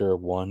capture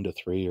 1 to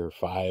 3 or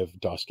 5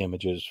 dusk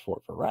images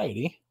for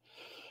variety,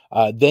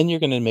 then you're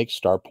going to make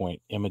star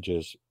point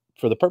images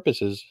for the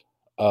purposes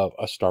of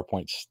a star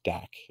point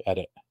stack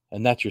edit.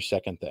 And that's your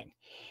second thing.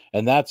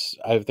 And that's,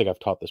 I think I've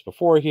taught this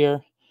before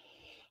here.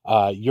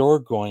 You're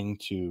going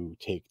to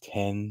take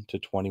 10 to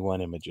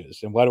 21 images.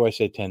 And why do I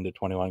say 10 to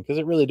 21? Because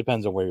it really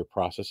depends on where you're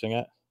processing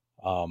it.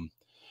 Um,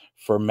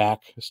 for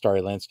Mac,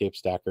 Starry Landscape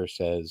Stacker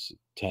says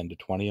 10 to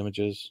 20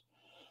 images.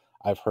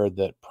 I've heard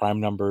that prime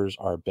numbers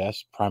are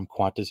best, prime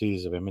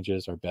quantities of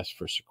images are best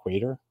for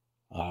Sequator.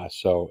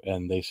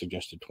 And they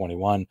suggested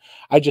 21.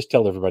 I just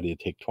tell everybody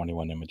to take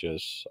 21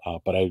 images,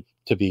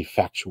 to be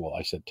factual,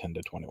 I said 10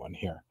 to 21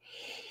 here.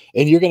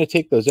 And you're going to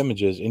take those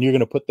images and you're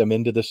going to put them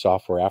into the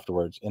software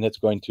afterwards, and it's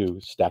going to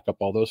stack up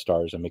all those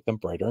stars and make them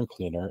brighter and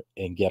cleaner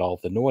and get all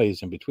the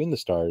noise in between the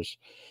stars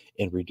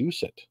and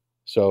reduce it.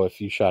 So if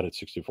you shot at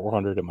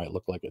 6400, it might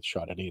look like it's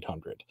shot at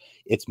 800.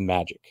 It's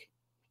magic.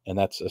 And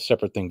that's a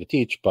separate thing to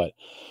teach, but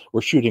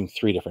we're shooting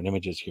 3 different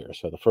images here.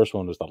 So the first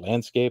one was the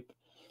landscape.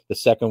 The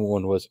second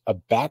one was a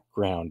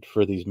background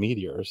for these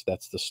meteors.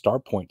 That's the star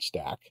point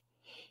stack.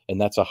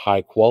 And that's a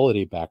high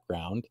quality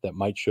background that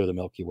might show the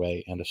Milky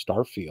Way and a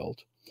star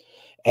field.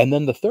 And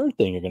then the third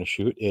thing you're going to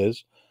shoot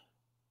is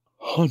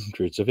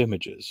hundreds of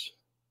images,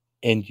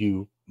 and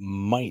you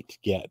might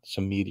get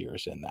some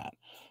meteors in that.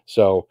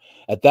 So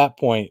at that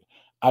point,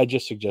 I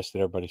just suggest that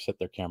everybody set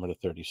their camera to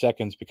 30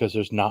 seconds because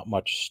there's not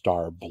much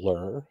star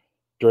blur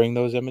during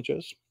those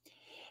images.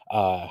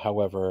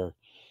 However,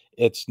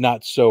 it's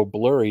not so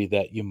blurry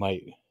that you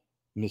might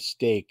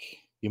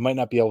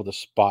not be able to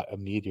spot a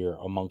meteor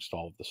amongst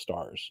all of the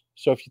stars.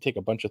 So if you take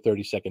a bunch of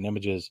 30-second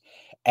images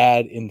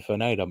ad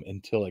infinitum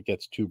until it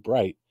gets too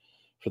bright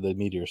for the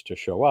meteors to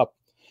show up,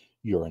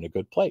 you're in a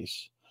good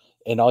place.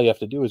 And all you have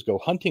to do is go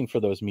hunting for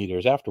those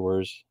meteors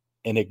afterwards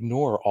and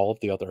ignore all of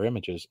the other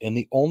images. And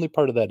the only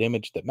part of that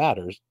image that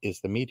matters is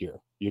the meteor.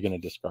 You're going to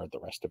discard the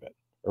rest of it,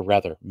 or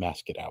rather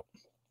mask it out.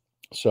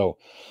 So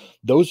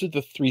those are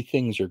the 3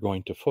 things you're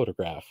going to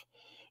photograph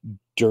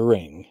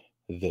during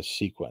this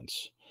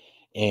sequence.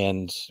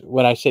 And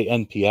when I say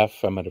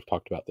NPF, I might have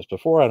talked about this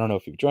before. I don't know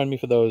if you've joined me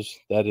for those.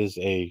 That is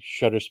a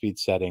shutter speed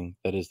setting.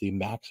 That is the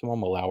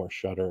maximum allowable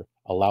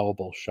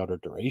shutter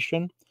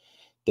duration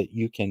that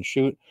you can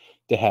shoot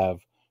to have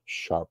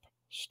sharp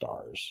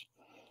stars.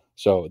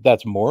 So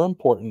that's more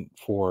important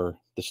for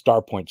the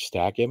star point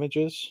stack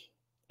images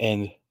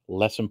and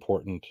less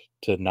important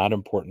to not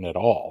important at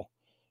all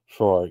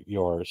for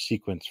your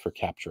sequence for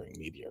capturing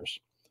meteors.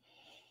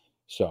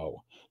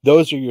 So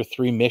those are your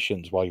 3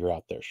 missions while you're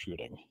out there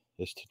shooting,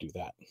 is to do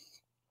that.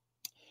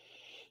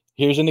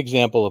 Here's an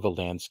example of a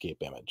landscape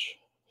image.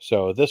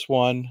 So this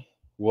one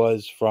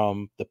was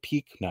from the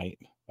peak night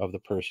of the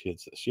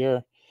Perseids this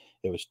year.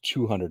 It was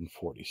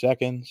 240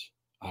 seconds,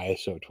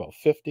 ISO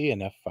 1250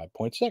 and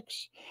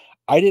f5.6.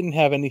 I didn't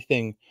have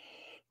anything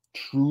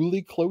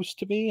truly close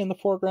to me in the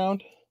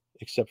foreground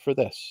except for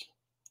this.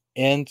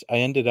 And I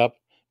ended up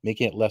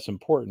making it less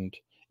important.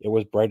 It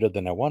was brighter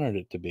than I wanted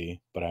it to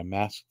be, but I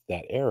masked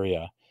that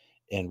area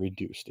and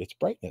reduced its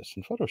brightness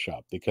in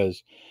Photoshop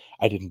because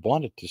I didn't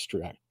want it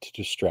to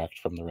distract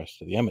from the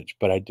rest of the image,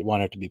 but I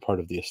want it to be part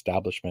of the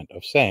establishment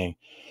of saying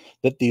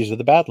that these are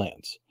the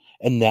Badlands.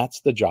 And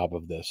that's the job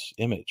of this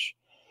image.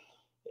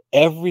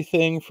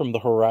 Everything from the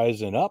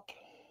horizon up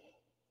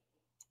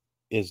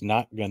is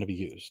not going to be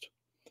used.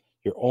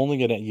 You're only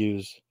going to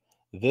use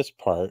this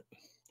part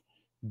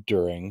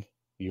during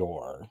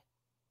your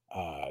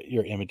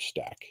image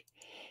stack.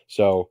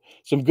 So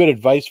some good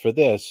advice for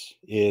this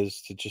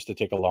is to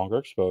take a longer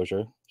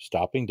exposure,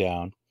 stopping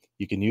down.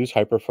 You can use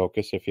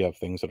hyperfocus if you have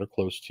things that are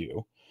close to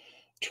you.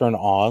 Turn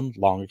on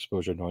long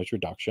exposure noise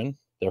reduction.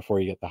 Therefore,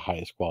 you get the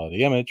highest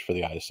quality image for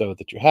the ISO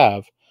that you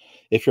have.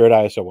 If you're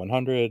at ISO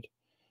 100,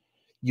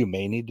 you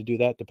may need to do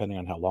that depending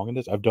on how long it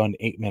is. I've done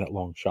 8-minute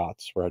long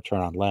shots where I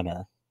turn on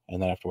Lenner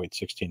and then I have to wait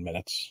 16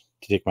 minutes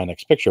to take my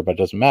next picture, but it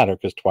doesn't matter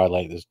because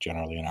twilight is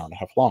generally an hour and a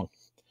half long.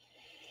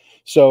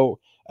 So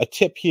a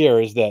tip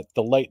here is that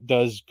the light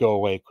does go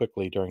away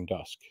quickly during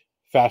dusk,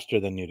 faster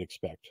than you'd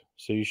expect.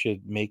 So you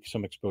should make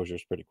some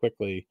exposures pretty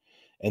quickly,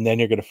 and then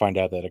you're going to find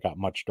out that it got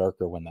much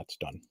darker when that's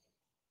done.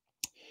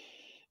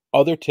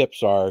 Other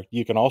tips are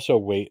you can also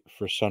wait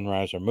for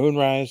sunrise or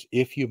moonrise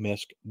if you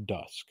miss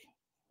dusk,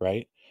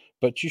 right?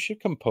 But you should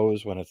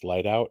compose when it's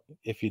light out.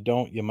 If you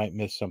don't, you might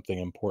miss something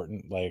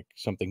important, like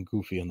something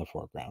goofy in the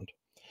foreground.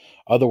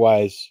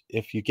 Otherwise,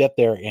 if you get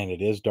there and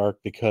it is dark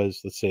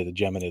because, let's say, the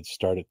Geminids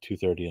start at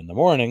 2:30 in the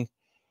morning,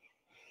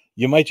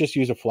 you might just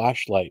use a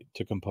flashlight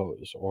to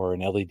compose or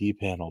an LED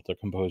panel to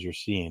compose your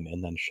scene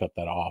and then shut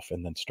that off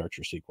and then start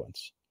your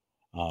sequence.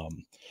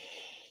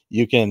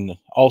 You can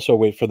also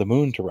wait for the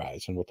moon to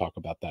rise, and we'll talk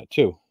about that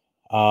too.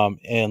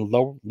 And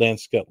low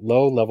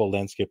level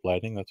landscape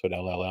lighting, that's what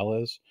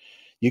LLL is.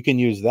 You can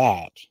use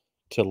that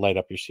to light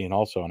up your scene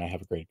also, and I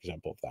have a great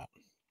example of that.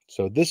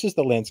 So this is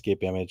the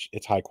landscape image.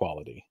 It's high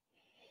quality.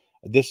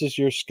 This is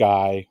your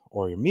sky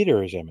or your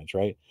meteors image,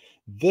 right?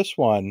 This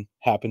one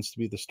happens to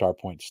be the star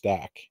point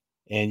stack.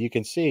 And you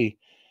can see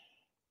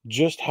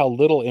just how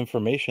little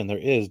information there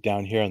is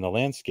down here in the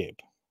landscape.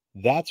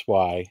 That's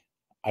why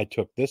I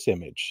took this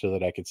image so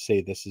that I could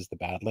say this is the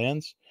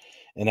Badlands.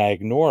 And I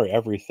ignore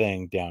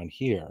everything down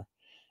here.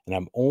 And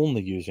I'm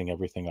only using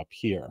everything up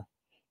here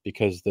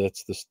because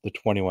that's the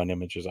 21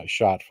 images I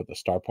shot for the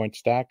star point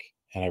stack,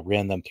 and I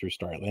ran them through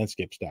Star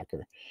Landscape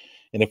Stacker.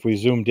 And if we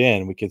zoomed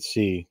in, we could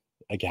see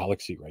a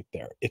galaxy right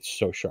there. It's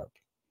so sharp.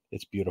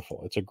 It's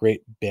beautiful. It's a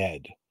great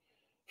bed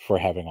for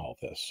having all of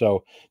this.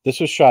 So this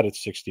was shot at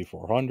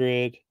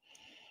 6400,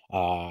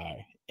 uh,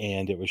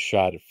 and it was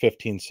shot at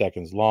 15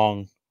 seconds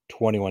long,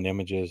 21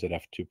 images at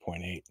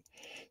f2.8.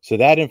 So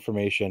that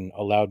information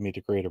allowed me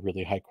to create a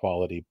really high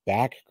quality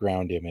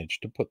background image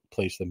to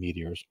place the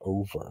meteors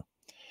over.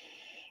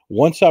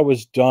 Once I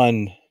was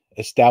done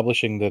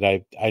establishing that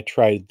I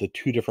tried the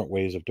two different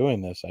ways of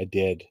doing this, I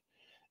did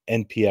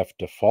NPF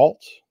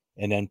default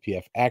and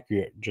NPF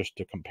accurate just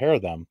to compare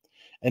them.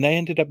 And I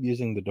ended up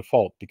using the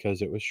default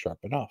because it was sharp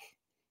enough.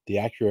 The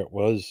accurate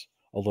was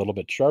a little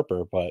bit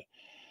sharper, but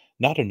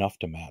not enough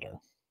to matter.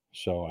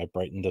 So I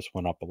brightened this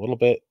one up a little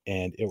bit,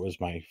 and it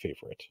was my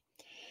favorite.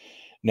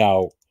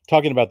 Now,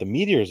 talking about the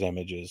meteors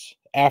images,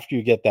 after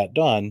you get that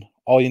done,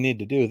 all you need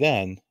to do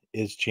then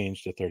is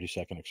change to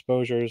 30-second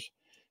exposures,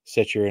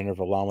 set your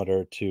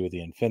intervalometer to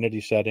the infinity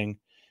setting,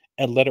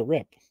 and let it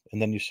rip. And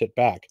then you sit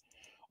back.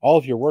 All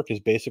of your work is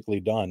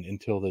basically done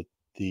until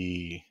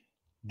the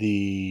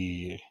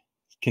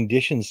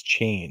conditions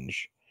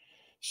change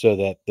so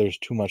that there's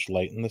too much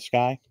light in the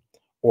sky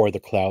or the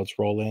clouds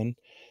roll in,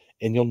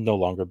 and you'll no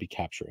longer be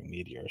capturing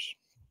meteors.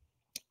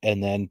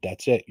 And then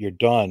that's it. You're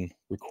done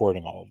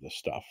recording all of this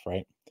stuff,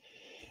 right?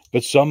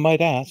 But some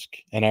might ask,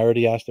 and I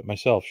already asked it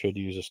myself, should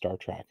you use a star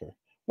tracker?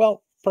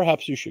 Well,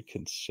 perhaps you should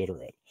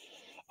consider it.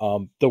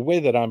 The way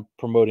that I'm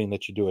promoting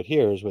that you do it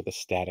here is with a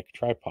static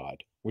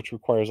tripod, which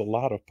requires a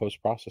lot of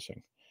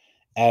post-processing.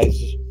 I'm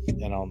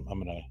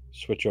going to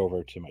switch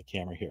over to my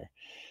camera here.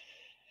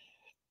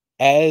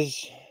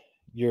 As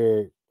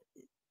your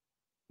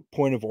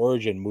point of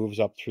origin moves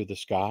up through the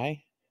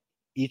sky,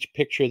 each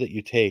picture that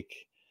you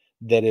take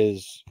that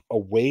is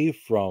away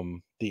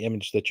from the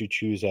image that you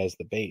choose as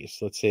the base,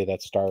 let's say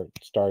that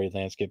starry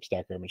landscape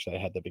stacker image that I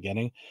had at the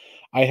beginning,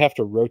 I have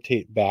to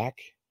rotate back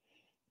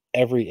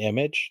every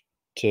image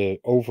to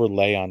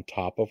overlay on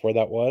top of where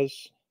that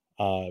was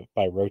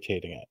by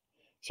rotating it.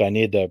 So I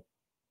need to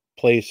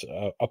place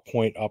a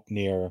point up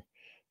near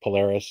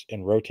Polaris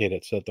and rotate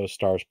it so that those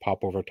stars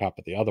pop over top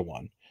of the other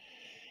one.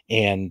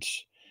 And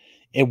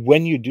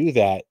when you do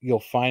that, you'll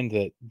find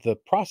that the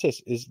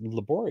process is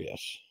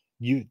laborious.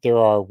 There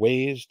are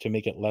ways to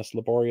make it less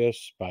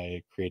laborious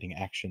by creating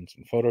actions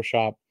in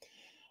Photoshop,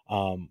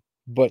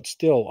 but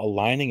still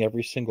aligning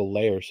every single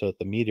layer so that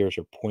the meteors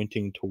are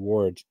pointing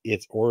towards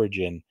its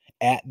origin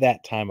at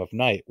that time of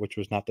night, which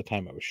was not the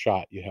time it was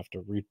shot. You have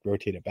to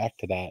rotate it back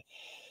to that.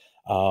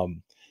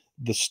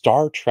 The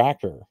star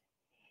tracker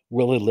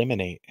will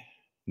eliminate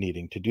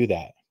needing to do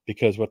that,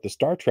 because what the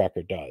star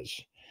tracker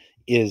does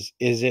is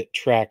it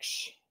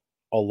tracks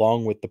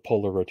along with the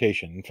polar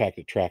rotation. In fact,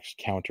 it tracks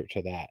counter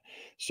to that.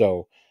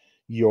 So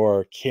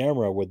your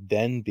camera would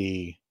then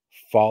be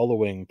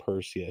following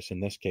Perseus, in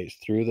this case,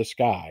 through the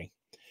sky,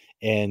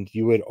 and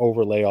you would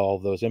overlay all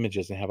of those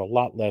images and have a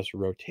lot less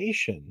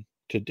rotation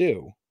to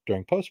do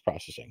during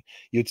post-processing.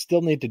 You'd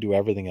still need to do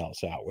everything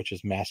else out, which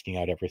is masking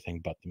out everything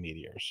but the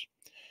meteors.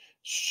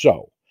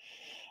 So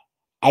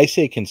I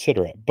say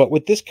consider it, but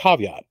with this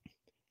caveat: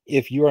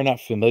 if you are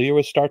not familiar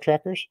with star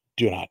trackers,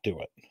 do not do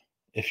it.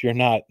 If you're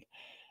not,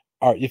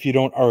 or if you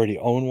don't already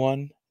own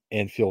one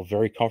and feel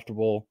very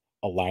comfortable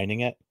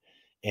aligning it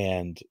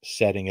and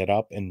setting it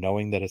up and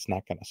knowing that it's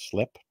not going to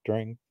slip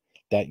during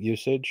that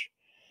usage,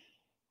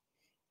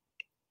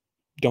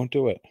 don't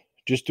do it.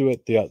 Just do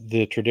it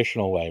the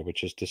traditional way,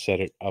 which is to set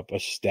it up a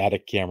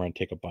static camera and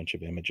take a bunch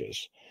of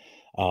images.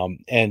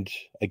 And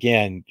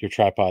again, your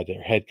tripod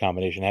or head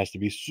combination has to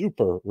be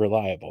super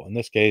reliable. In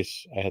this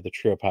case, I had the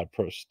Triopod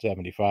Pro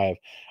 75.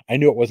 I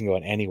knew it wasn't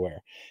going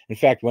anywhere. In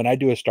fact, when I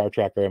do a star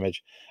tracker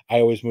image, I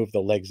always move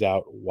the legs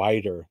out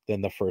wider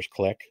than the first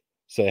click,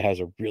 so it has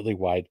a really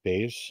wide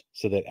base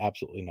so that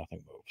absolutely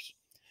nothing moves.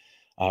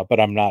 But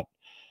I'm not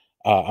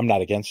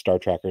against star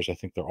trackers. I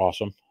think they're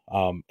awesome.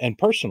 And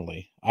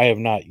personally, I have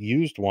not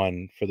used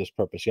one for this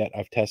purpose yet.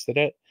 I've tested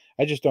it.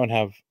 I just don't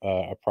have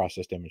a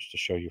processed image to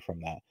show you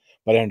from that.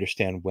 But I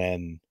understand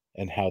when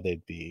and how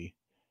they'd be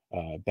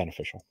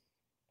beneficial.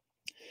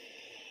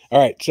 All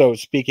right. So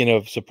speaking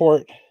of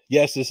support,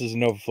 yes, this is a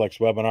NovaFlex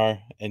webinar.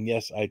 And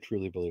yes, I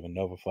truly believe in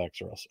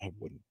NovaFlex, or else I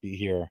wouldn't be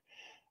here.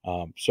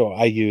 So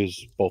I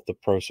use both the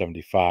Pro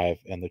 75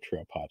 and the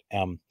Triopod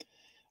M.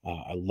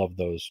 I love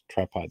those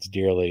tripods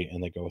dearly,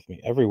 and they go with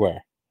me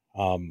everywhere.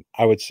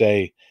 I would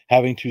say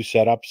having two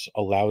setups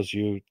allows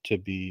you to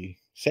be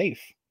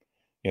safe.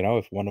 You know,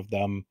 if one of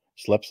them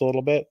slips a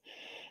little bit,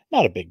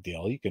 not a big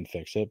deal. You can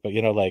fix it. But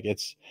like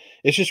it's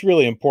just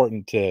really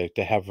important to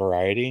have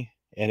variety.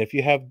 And if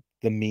you have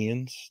the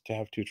means to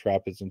have two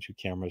tripods and two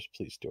cameras,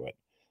 please do it.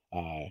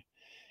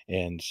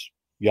 And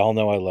y'all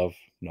know I love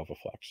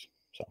NovaFlex.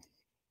 So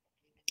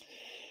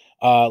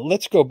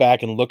let's go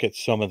back and look at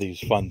some of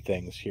these fun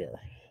things here.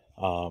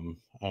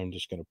 I'm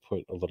just going to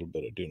put a little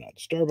bit of do not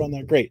disturb on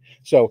there. Great.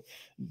 So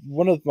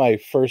one of my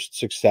first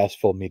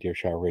successful meteor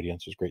shower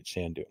radiance was Great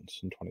Sand Dunes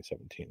in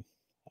 2017.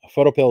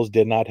 Photo pills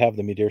did not have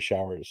the meteor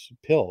showers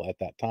pill at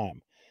that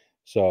time.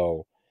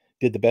 So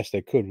did the best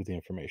I could with the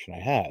information I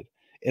had.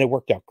 And it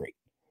worked out great.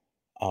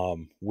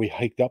 We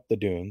hiked up the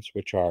dunes,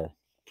 which are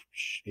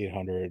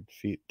 800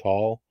 feet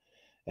tall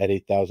at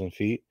 8,000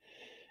 feet.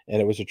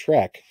 And it was a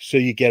trek. So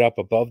you get up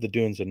above the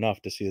dunes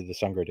enough to see the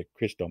Sangre de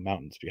Cristo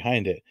Mountains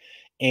behind it.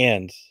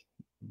 And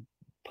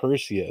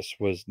Perseus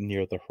was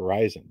near the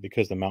horizon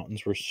because the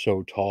mountains were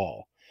so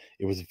tall.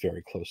 It was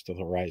very close to the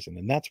horizon.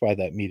 And that's why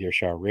that meteor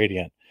shower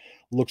radiant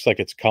looks like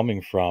it's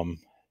coming from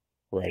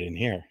right in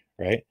here,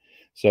 right?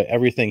 So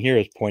everything here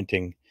is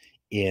pointing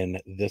in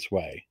this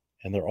way,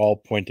 and they're all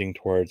pointing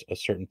towards a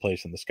certain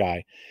place in the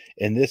sky.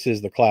 And this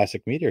is the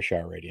classic meteor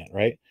shower radiant,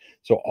 right?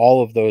 So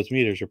all of those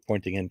meters are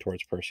pointing in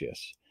towards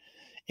Perseus.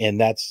 And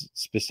that's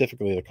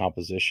specifically the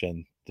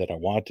composition that I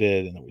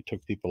wanted and that we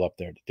took people up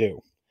there to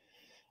do.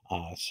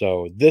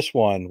 So this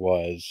one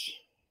was,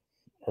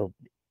 or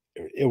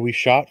we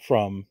shot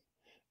from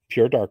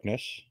pure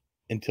darkness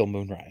until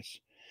moonrise.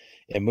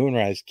 And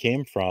moonrise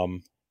came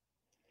from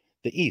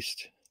the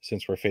east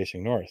since we're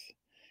facing north.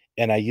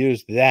 And I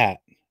used that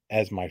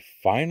as my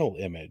final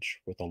image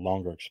with a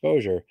longer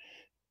exposure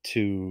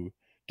to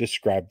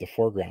describe the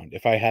foreground.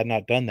 If I had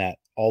not done that,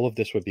 all of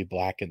this would be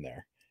black in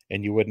there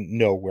and you wouldn't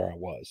know where I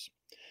was.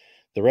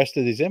 The rest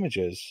of these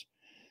images,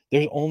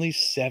 there's only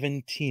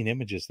 17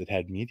 images that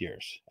had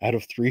meteors out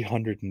of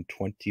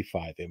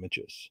 325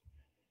 images.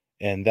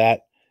 And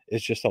that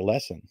is just a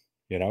lesson.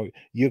 You know,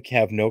 you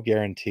have no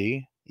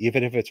guarantee,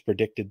 even if it's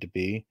predicted to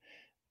be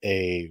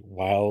a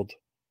wild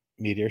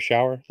meteor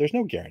shower, there's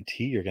no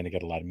guarantee you're going to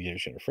get a lot of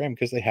meteors in a frame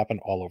because they happen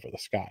all over the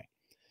sky.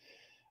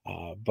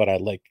 But I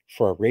like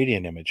for a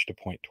radiant image to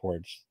point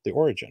towards the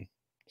origin.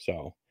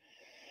 So,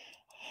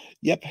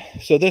 yep.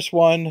 So this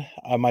one,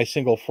 my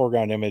single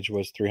foreground image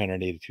was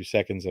 382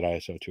 seconds at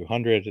ISO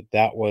 200.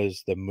 That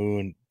was the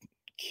moon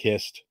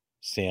kissed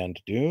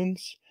sand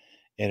dunes.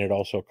 And it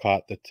also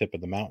caught the tip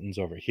of the mountains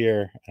over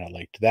here. And I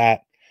liked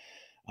that.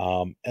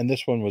 And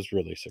this one was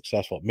really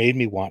successful. It made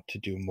me want to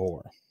do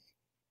more.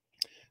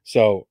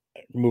 So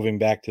moving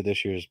back to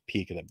this year's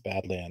peak of the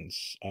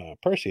Badlands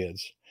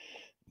Perseids,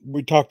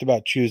 we talked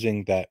about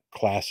choosing that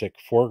classic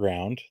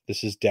foreground.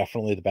 This is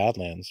definitely the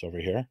Badlands over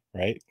here,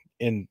 right?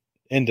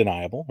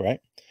 Undeniable, right?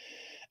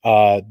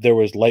 There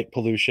was light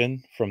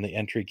pollution from the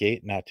entry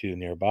gate not too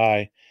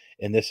nearby,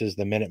 and this is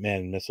the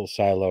Minuteman Missile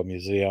Silo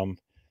Museum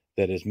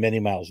that is many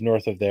miles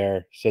north of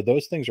there. So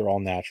those things are all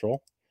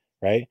natural,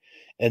 right?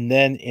 And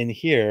then in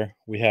here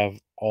we have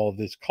all of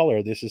this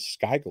color. This is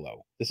sky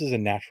glow. This is a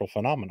natural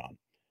phenomenon,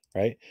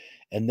 right?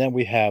 And then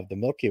we have the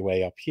Milky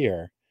Way up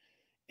here,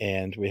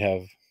 and we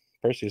have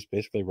Perseus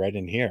basically right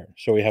in here.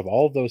 So we have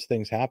all of those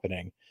things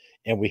happening,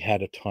 and we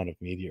had a ton of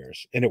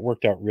meteors, and it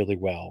worked out really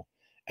well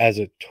as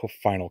a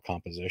final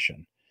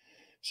composition.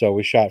 So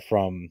we shot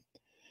from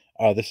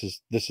this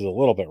is a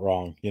little bit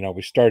wrong. You know,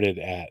 we started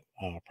at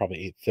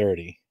probably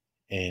 8:30,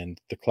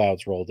 and the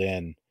clouds rolled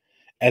in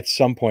at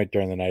some point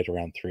during the night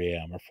around 3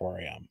 a.m. or 4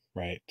 a.m.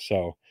 Right.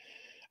 So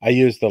I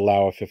used the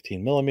Laowa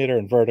 15 millimeter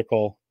in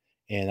vertical,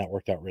 and that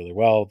worked out really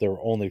well. There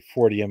were only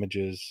 40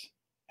 images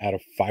out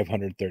of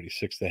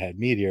 536 that had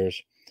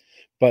meteors,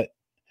 but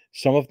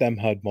some of them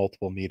had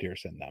multiple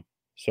meteors in them.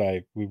 So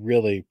we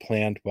really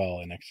planned well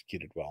and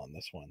executed well on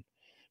this one.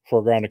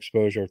 Foreground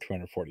exposure of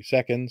 240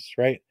 seconds,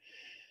 right?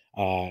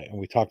 And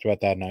we talked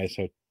about that in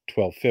ISO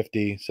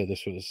 1250. So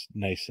this was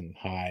nice and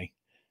high.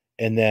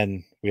 And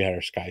then we had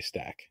our sky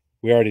stack.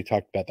 We already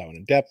talked about that one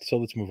in depth. So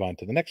let's move on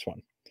to the next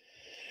one.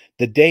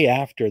 The day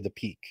after the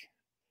peak,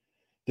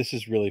 this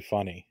is really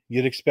funny.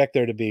 You'd expect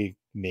there to be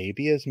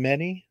maybe as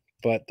many,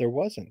 but there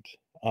wasn't.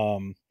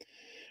 Um,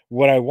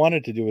 what I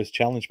wanted to do was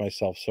challenge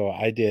myself. So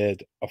I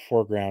did a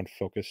foreground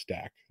focus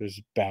stack. There's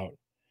about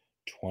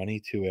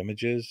 22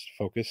 images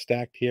focus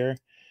stacked here.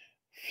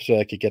 So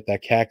I could get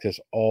that cactus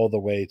all the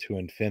way to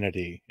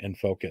infinity in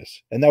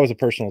focus. And that was a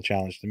personal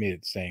challenge to me.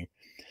 It's saying,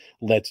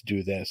 let's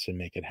do this and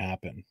make it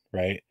happen.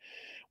 Right.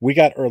 We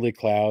got early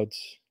clouds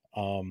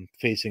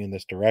facing in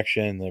this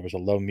direction. There was a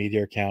low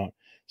meteor count.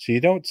 So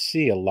you don't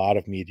see a lot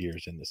of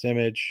meteors in this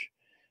image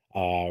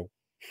uh,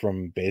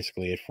 from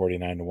basically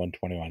 8:49 to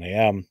 1:21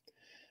 a.m.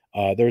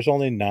 There's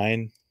only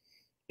 9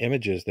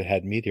 images that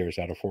had meteors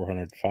out of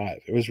 405.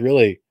 It was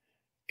really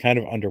kind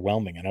of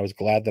underwhelming. And I was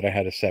glad that I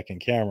had a second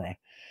camera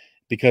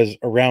because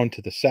around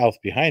to the south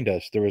behind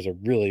us, there was a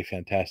really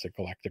fantastic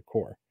galactic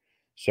core.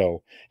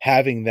 So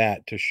having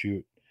that to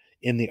shoot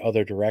in the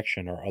other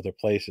direction or other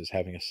places,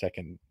 having a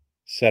second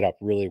setup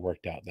really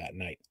worked out that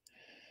night.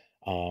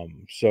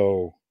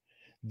 So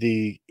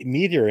the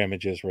meteor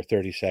images were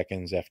 30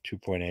 seconds,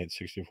 f2.8,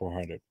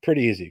 6400.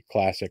 Pretty easy,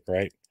 classic,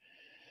 right?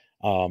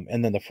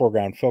 And then the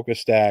foreground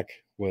focus stack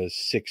was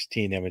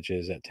 16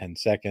 images at 10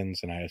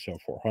 seconds and ISO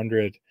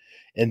 400.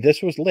 And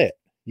this was lit.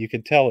 You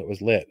could tell it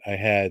was lit. I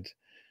had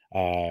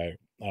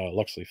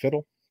Luxley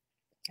Fiddle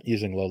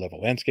using low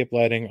level landscape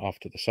lighting off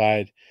to the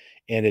side.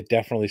 And it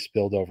definitely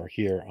spilled over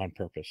here on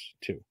purpose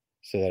too,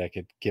 so that I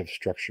could give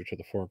structure to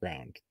the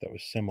foreground that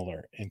was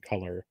similar in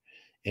color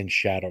and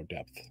shadow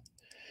depth.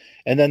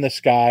 And then the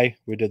sky,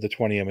 we did the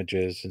 20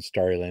 images and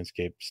starry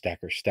landscape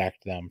stacker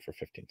stacked them for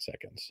 15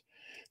 seconds.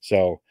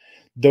 So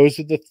those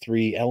are the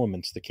three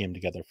elements that came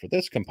together for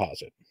this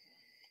composite.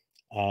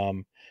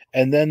 And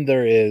then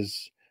there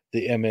is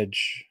the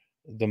image,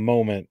 the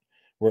moment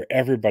where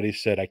everybody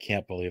said, I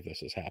can't believe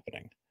this is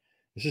happening.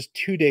 This is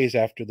 2 days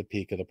after the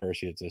peak of the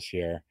Perseids this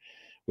year.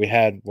 We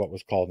had what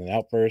was called an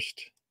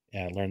outburst,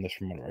 and I learned this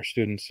from one of our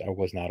students. I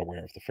was not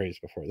aware of the phrase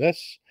before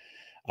this.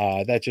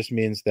 That just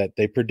means that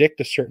they predict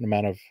a certain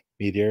amount of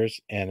meteors,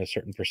 and a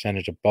certain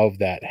percentage above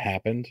that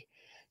happened.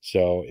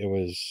 So it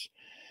was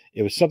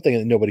something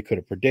that nobody could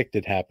have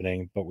predicted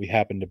happening, but we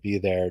happened to be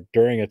there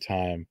during a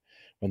time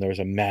when there was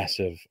a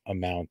massive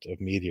amount of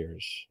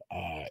meteors.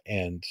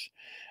 And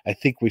I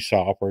think we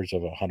saw upwards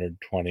of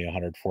 120,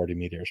 140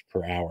 meteors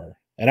per hour.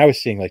 And I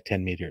was seeing like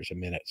 10 meteors a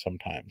minute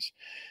sometimes.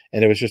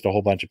 And it was just a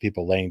whole bunch of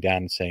people laying down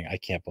and saying, I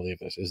can't believe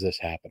this. Is this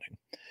happening?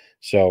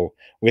 So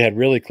we had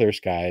really clear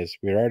skies.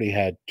 We already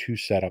had 2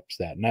 setups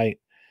that night.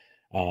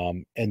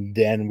 And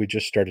then we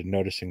just started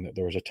noticing that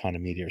there was a ton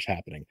of meteors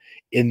happening.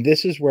 And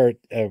this is where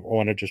I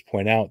want to just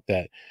point out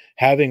that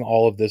having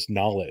all of this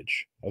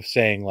knowledge of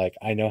saying, like,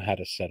 I know how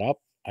to set up,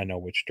 I know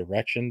which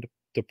direction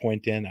to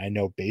point in, I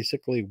know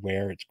basically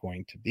where it's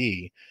going to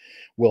be,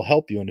 will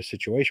help you in a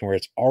situation where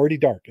it's already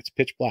dark, it's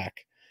pitch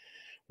black.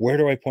 Where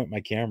do I point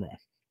my camera?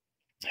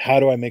 How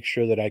do I make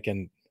sure that I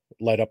can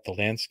light up the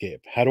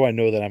landscape? How do I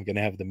know that I'm going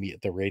to have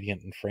the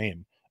radiant in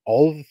frame?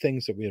 All of the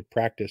things that we had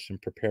practiced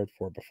and prepared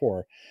for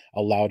before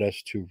allowed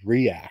us to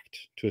react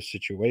to a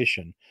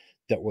situation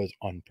that was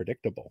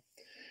unpredictable.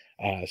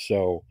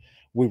 So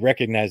we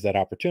recognized that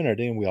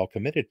opportunity and we all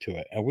committed to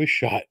it. And we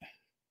shot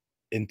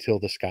until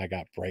the sky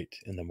got bright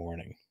in the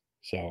morning.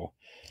 So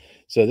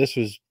this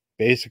was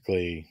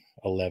basically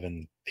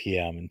 11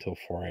 p.m. until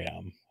 4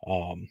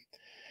 a.m.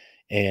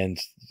 And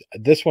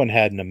this one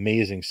had an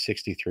amazing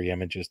 63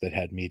 images that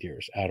had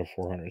meteors out of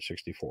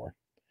 464.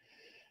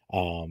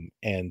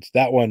 And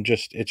that one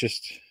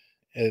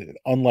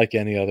unlike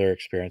any other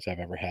experience I've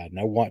ever had, and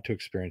I want to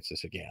experience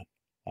this again.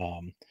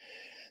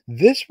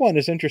 This one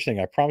is interesting.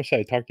 I promised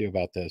I'd talk to you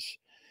about this.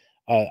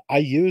 I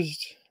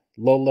used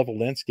low-level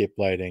landscape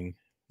lighting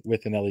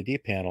with an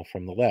LED panel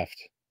from the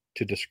left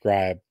to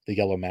describe the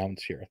yellow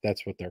mounds here.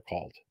 That's what they're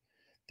called,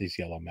 these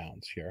yellow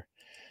mounds here.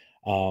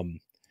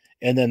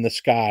 And then the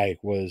sky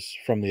was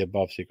from the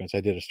above sequence. I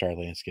did a star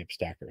landscape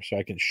stacker, so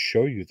I can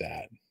show you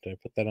that. Did I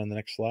put that on the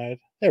next slide?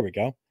 There we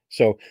go.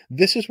 So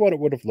this is what it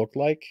would have looked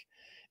like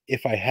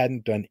if I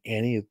hadn't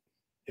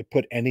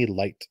put any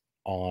light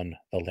on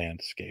the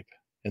landscape.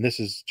 And this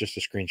is just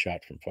a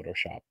screenshot from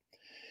Photoshop.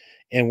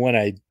 And when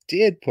I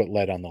did put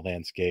light on the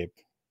landscape,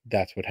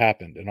 that's what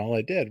happened. And all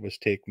I did was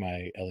take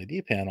my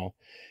LED panel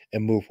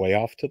and move way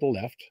off to the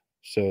left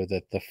so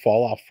that the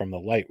fall off from the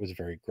light was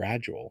very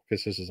gradual,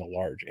 because this is a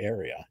large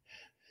area,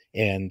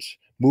 and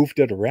moved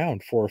it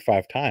around 4 or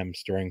 5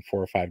 times during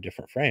 4 or 5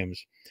 different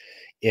frames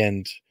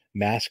and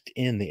masked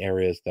in the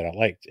areas that I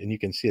liked. And you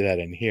can see that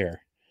in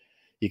here.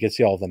 You can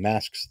see all the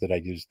masks that I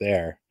used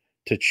there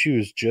to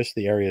choose just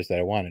the areas that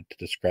I wanted to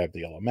describe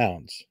the yellow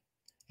mounds.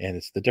 And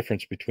it's the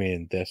difference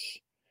between this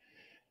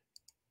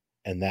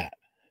and that.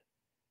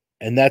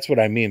 And that's what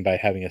I mean by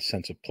having a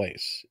sense of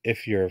place.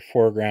 If your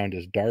foreground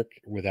is dark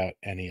without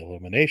any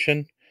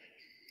illumination,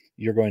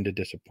 you're going to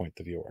disappoint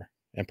the viewer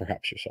and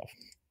perhaps yourself.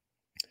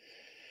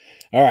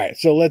 All right,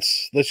 so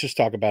let's just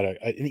talk about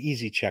an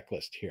easy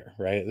checklist here,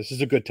 right? This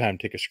is a good time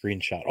to take a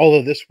screenshot,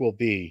 although this will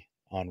be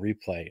on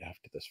replay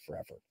after this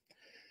forever.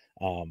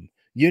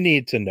 You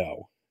need to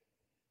know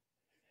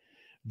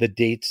the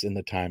dates and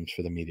the times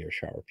for the meteor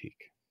shower peak,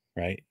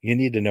 right? You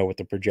need to know what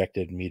the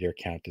projected meteor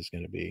count is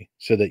going to be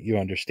so that you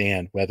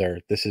understand whether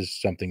this is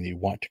something that you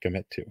want to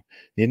commit to.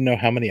 You need to know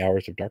how many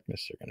hours of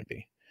darkness are going to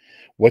be.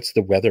 What's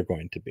the weather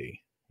going to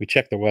be? We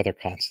check the weather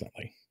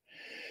constantly.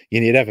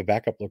 You need to have a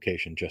backup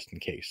location just in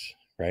case,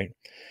 right?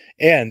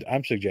 And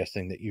I'm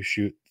suggesting that you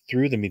shoot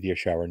through the meteor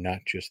shower, not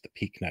just the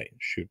peak night.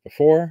 Shoot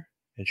before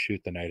and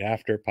shoot the night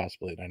after,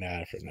 possibly the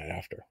night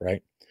after,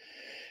 right?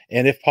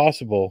 And if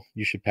possible,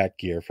 you should pack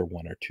gear for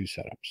 1 or 2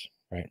 setups,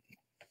 right?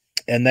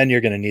 And then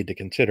you're going to need to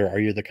consider, are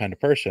you the kind of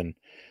person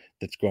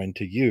that's going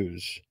to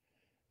use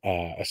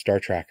a star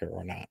tracker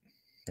or not,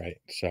 right?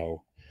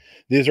 So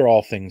these are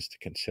all things to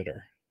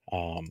consider.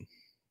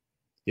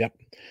 Yep.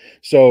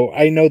 So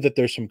I know that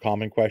there's some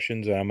common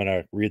questions, and I'm going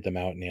to read them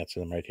out and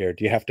answer them right here.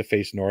 Do you have to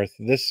face north?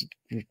 This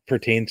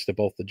pertains to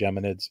both the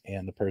Geminids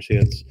and the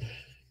Perseids.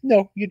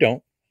 No, you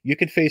don't. You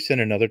can face in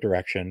another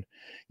direction.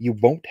 You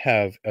won't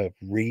have a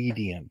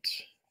radiant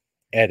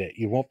edit.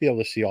 You won't be able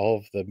to see all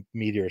of the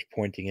meteors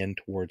pointing in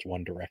towards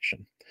one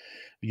direction.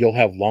 You'll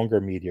have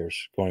longer meteors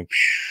going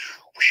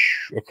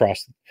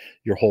across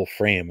your whole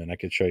frame, and I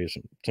could show you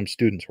some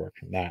students' work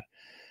from that.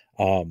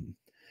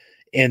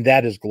 And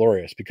that is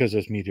glorious because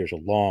those meteors are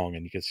long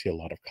and you can see a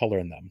lot of color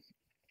in them.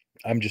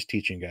 I'm just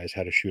teaching guys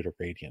how to shoot a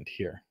radiant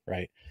here,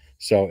 right?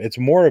 So it's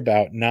more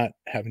about not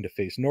having to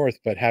face north,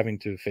 but having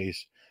to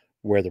face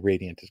where the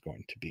radiant is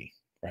going to be,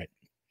 right?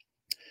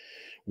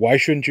 Why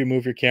shouldn't you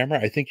move your camera?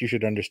 I think you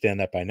should understand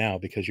that by now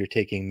because you're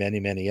taking many,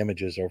 many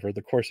images over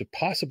the course of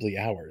possibly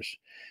hours,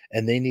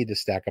 and they need to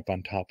stack up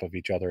on top of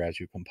each other as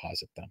you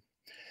composite them.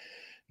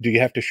 Do you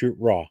have to shoot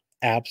raw?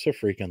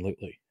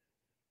 Abso-freaking-lutely.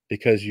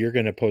 Because you're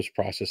going to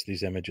post-process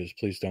these images.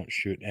 Please don't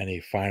shoot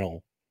any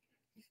final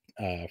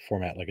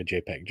format like a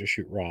JPEG. Just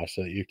shoot raw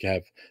so that you can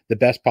have the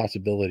best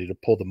possibility to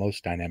pull the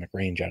most dynamic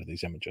range out of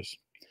these images.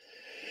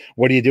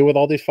 What do you do with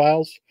all these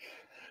files?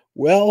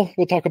 Well,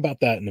 we'll talk about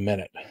that in a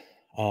minute.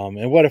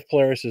 And what if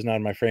Polaris is not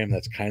in my frame?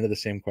 That's kind of the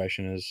same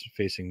question as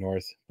facing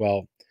north.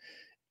 Well,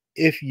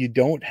 if you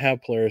don't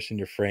have Polaris in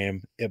your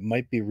frame, it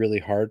might be really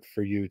hard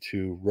for you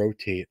to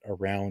rotate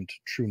around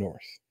true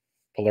north.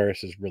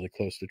 Polaris is really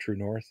close to true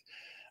north.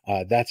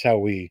 That's how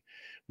we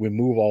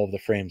move all of the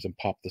frames and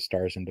pop the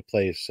stars into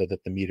place so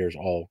that the meters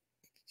all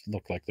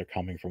look like they're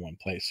coming from one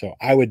place. So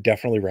I would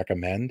definitely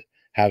recommend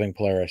having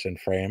Polaris in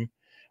frame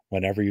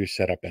whenever you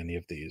set up any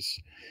of these,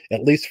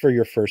 at least for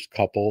your first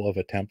couple of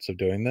attempts of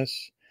doing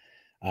this.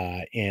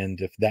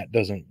 And if that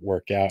doesn't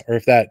work out, or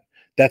if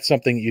that's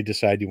something you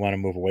decide you want to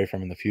move away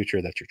from in the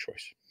future, that's your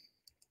choice.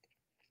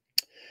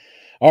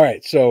 All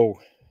right, so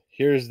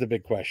here's the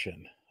big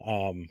question.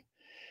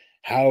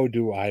 How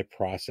do I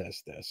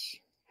process this?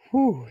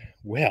 Whew,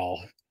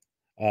 well,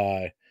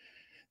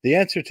 the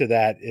answer to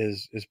that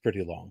is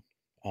pretty long.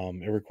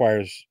 It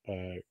requires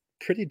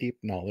pretty deep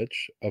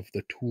knowledge of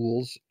the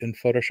tools in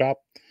Photoshop,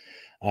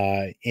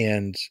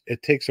 and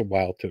it takes a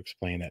while to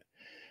explain it.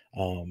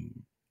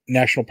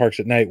 National Parks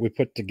at Night, we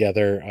put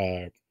together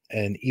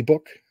an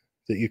ebook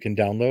that you can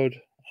download.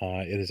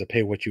 It is a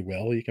pay what you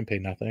will. You can pay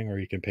nothing or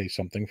you can pay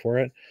something for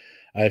it.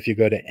 If you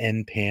go to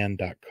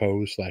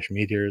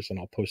npan.co/meteors, and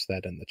I'll post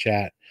that in the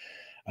chat,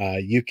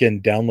 you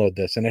can download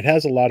this. And it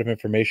has a lot of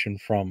information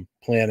from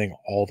planning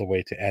all the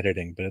way to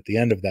editing. But at the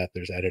end of that,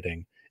 there's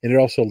editing. And it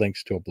also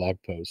links to a blog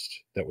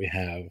post that we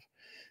have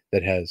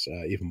that has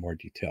even more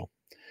detail.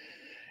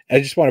 I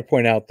just want to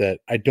point out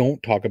that I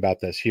don't talk about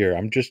this here.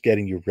 I'm just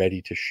getting you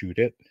ready to shoot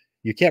it.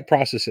 You can't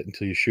process it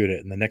until you shoot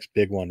it. And the next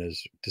big one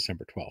is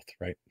December 12th,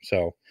 right?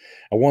 So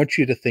I want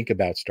you to think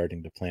about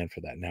starting to plan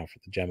for that now for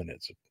the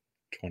Geminids of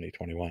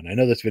 2021. I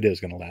know this video is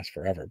going to last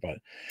forever, but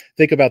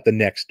think about the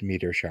next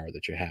meteor shower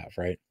that you have,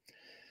 right?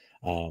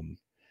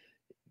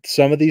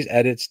 Some of these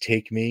edits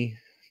take me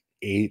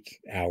 8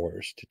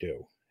 hours to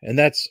do. And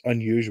that's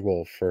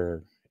unusual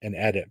for an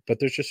edit, but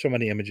there's just so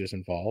many images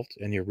involved,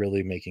 and you're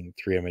really making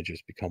 3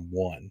 images become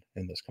 1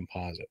 in this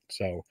composite.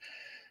 So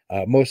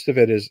most of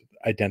it is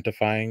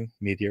identifying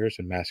meteors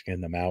and masking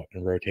them out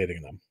and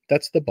rotating them.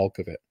 That's the bulk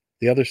of it.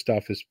 The other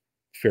stuff is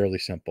fairly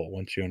simple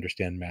once you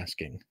understand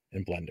masking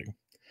and blending.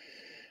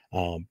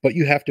 But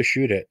you have to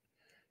shoot it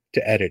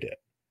to edit it.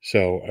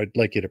 So I'd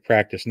like you to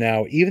practice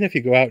now. Even if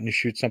you go out and you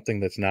shoot something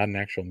that's not an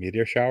actual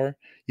meteor shower,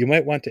 you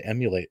might want to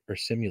emulate or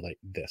simulate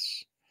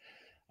this.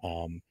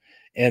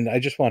 And I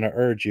just want to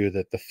urge you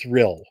that the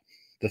thrill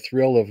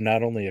of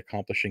not only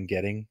accomplishing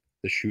getting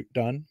the shoot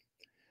done,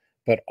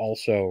 but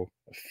also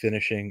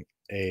finishing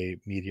a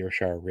meteor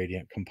shower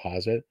radiant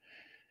composite,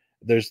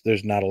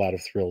 there's not a lot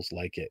of thrills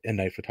like it in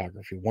night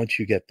photography. Once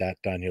you get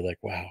that done, you're like,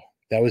 wow,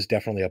 that was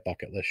definitely a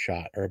bucket list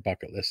shot or a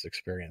bucket list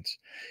experience.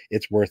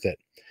 It's worth it.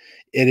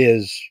 It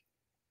is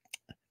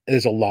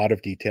a lot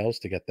of details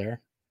to get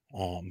there,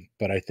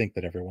 but I think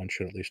that everyone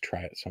should at least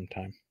try it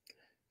sometime.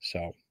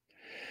 So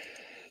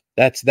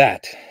that's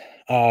that.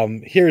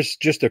 Here's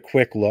just a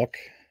quick look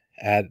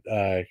at,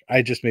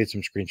 I just made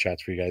some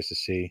screenshots for you guys to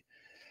see.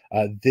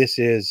 This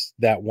is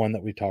that one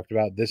that we talked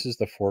about. This is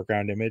the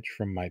foreground image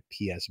from my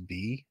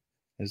PSB.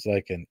 It's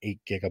like an 8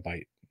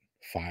 gigabyte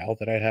file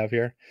that I have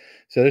here.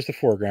 So there's the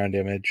foreground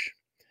image.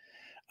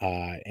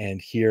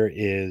 And here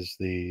is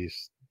the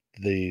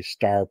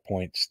star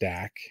point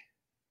stack.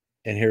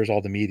 And here's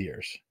all the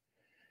meteors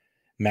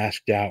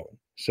masked out.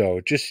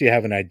 So just so you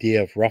have an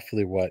idea of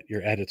roughly what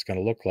your edit's going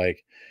to look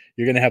like,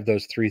 you're going to have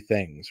those 3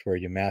 things where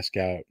you mask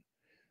out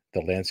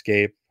the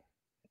landscape,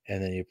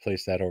 and then you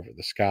place that over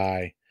the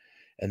sky,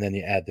 and then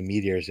you add the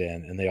meteors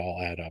in, and they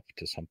all add up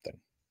to something.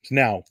 So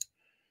now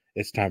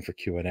it's time for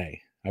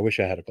Q&A. I wish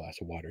I had a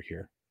glass of water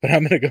here, but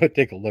I'm going to go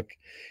take a look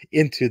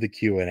into the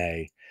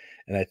Q&A,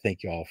 and I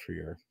thank you all for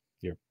your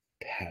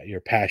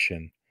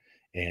passion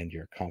and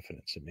your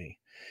confidence in me.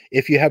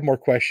 If you have more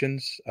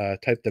questions,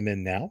 type them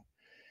in now.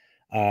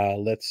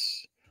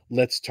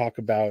 Let's talk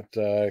about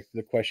the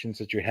questions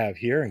that you have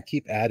here and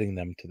keep adding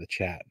them to the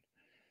chat.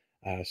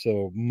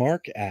 So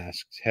Mark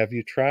asks, have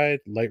you tried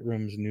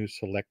Lightroom's new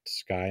Select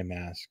Sky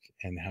mask,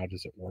 and how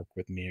does it work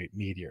with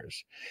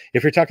meteors?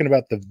 If you're talking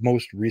about the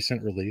most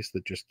recent release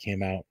that just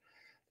came out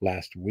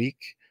last week,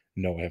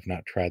 no, I have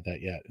not tried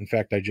that yet. In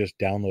fact, I just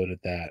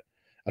downloaded that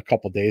a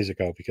couple days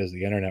ago because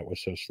the internet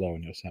was so slow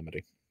in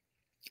Yosemite.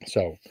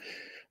 So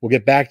we'll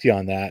get back to you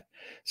on that.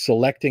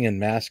 Selecting and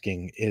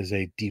masking is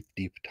a deep,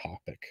 deep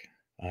topic.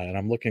 And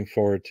I'm looking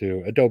forward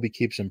to, Adobe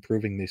keeps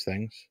improving these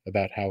things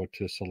about how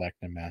to select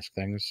and mask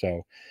things.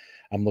 So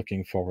I'm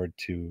looking forward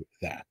to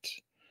that.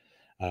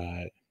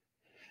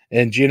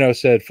 And Gino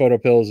said, Photo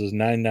Pills is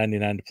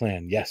 $9.99 to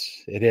plan.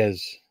 Yes, it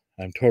is.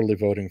 I'm totally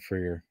voting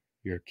for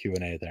your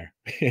Q&A there.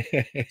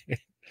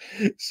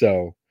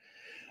 So,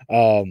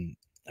 all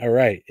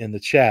right, in the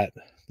chat,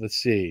 let's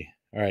see.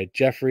 All right,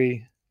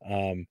 Jeffrey,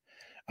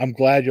 I'm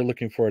glad you're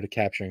looking forward to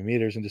capturing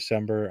meteors in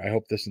December. I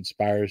hope this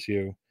inspires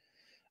you.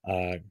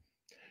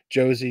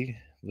 Josie,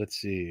 let's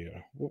see.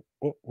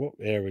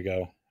 There we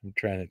go.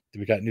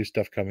 We got new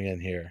stuff coming in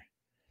here.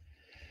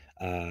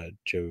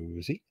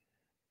 Josie,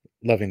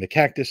 loving the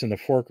cactus in the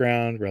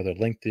foreground, rather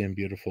lengthy and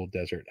beautiful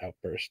desert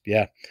outburst.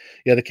 Yeah,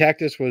 the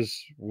cactus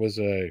was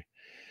an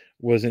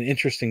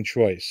interesting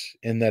choice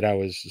in that I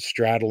was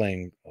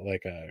straddling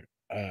like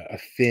a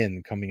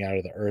fin coming out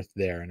of the earth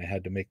there, and I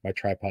had to make my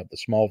tripod the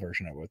small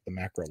version of it with the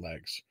macro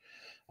legs,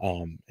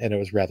 and it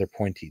was rather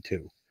pointy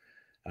too.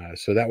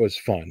 So that was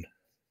fun.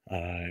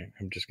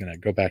 I'm just gonna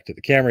go back to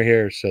the camera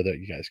here so that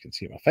you guys can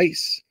see my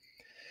face.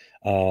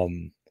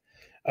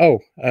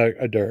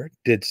 Adur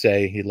did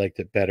say he liked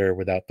it better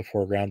without the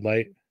foreground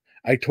light.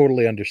 I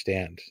totally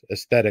understand.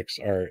 Aesthetics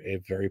are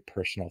a very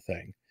personal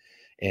thing,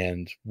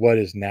 and what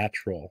is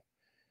natural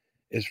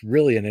is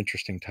really an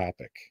interesting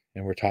topic,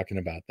 and we're talking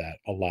about that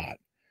a lot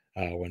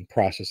when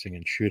processing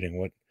and shooting.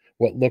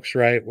 What looks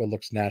right, what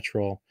looks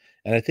natural,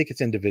 and I think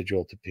it's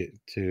individual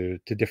to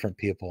different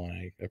people. And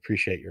I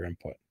appreciate your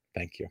input.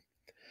 Thank you.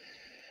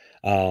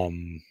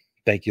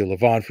 Thank you,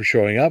 Levon, for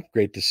showing up.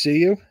 Great to see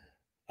you.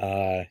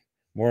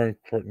 More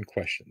important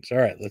questions. All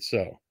right, let's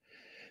so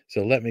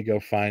let me go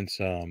find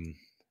some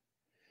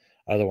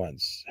other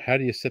ones. How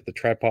do you set the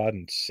tripod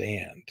in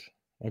sand?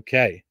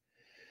 Okay,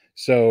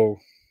 so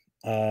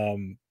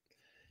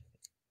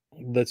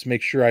let's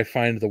make sure I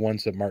find the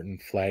ones that Martin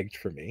flagged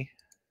for me.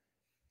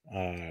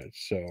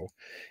 So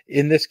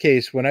in this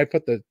case, when I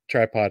put the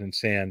tripod in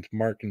sand,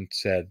 Martin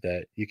said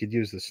that you could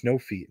use the snow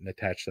feet and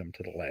attach them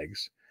to the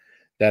legs.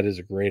 That is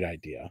a great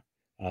idea.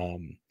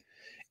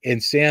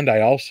 In sand,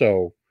 I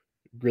also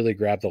really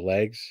grab the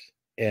legs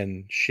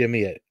and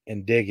shimmy it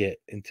and dig it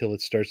until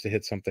it starts to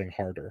hit something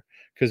harder.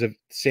 Because if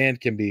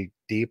sand can be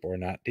deep or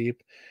not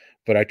deep,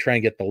 but I try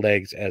and get the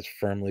legs as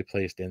firmly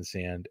placed in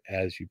sand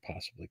as you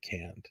possibly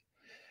can.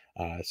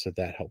 So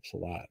that helps a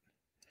lot.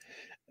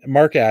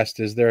 Mark asked,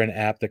 is there an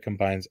app that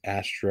combines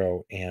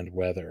astro and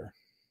weather?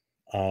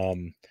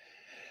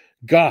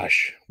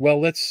 Gosh,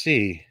 well, let's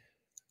see.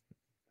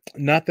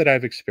 Not that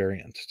I've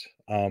experienced.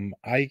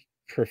 I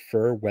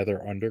prefer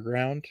Weather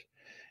Underground,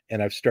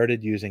 and I've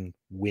started using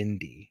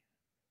Windy.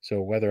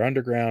 So Weather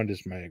Underground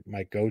is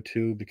my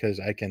go-to because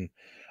I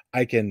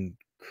can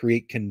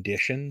create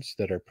conditions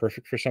that are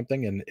perfect for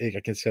something, and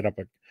I can set up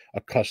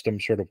a custom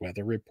sort of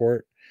weather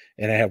report.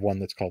 And I have one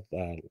that's called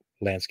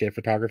landscape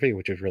photography,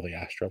 which is really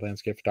astro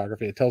landscape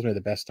photography. It tells me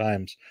the best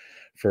times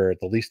for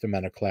the least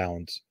amount of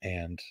clouds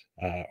and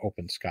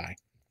open sky.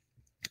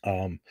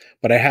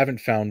 But I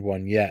haven't found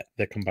one yet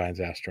that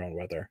combines astro and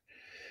weather.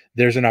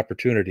 There's an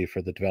opportunity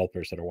for the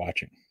developers that are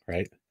watching,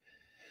 right?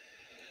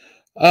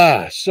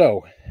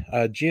 So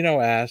Gino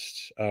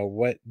asked,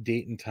 what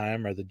date and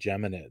time are the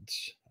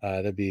Geminids?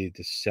 That'd be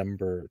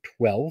December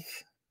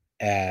 12th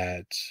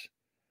at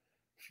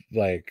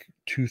like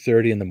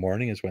 2:30 in the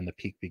morning is when the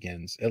peak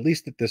begins, at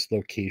least at this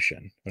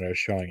location when I was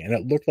showing. And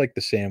it looked like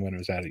the same when it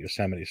was out at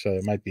Yosemite. So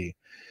it might be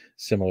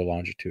similar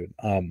longitude.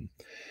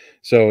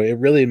 So it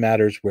really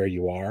matters where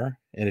you are.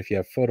 And if you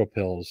have photo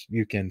pills,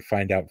 you can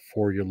find out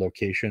for your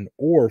location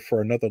or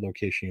for another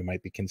location you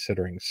might be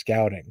considering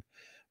scouting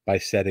by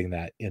setting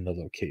that in the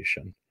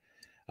location.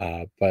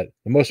 But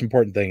the most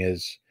important thing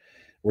is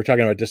we're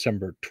talking about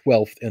December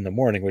 12th in the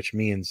morning, which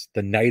means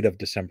the night of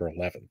December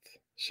 11th.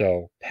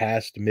 So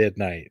past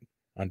midnight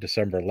on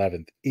December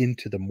 11th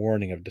into the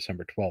morning of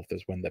December 12th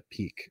is when the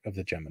peak of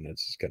the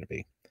Geminids is going to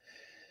be.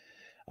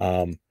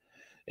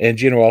 And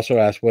Gino also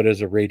asked, what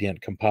is a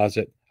radiant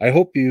composite? I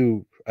hope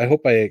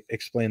I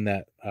explained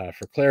that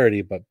for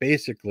clarity, but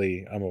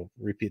basically, I'm going to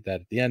repeat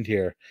that at the end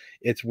here.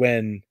 It's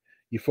when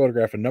you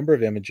photograph a number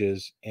of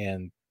images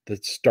and the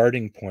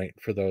starting point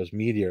for those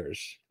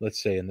meteors,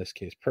 let's say in this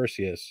case,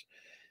 Perseus,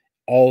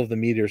 all of the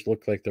meteors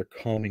look like they're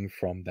coming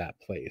from that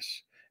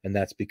place. And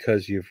that's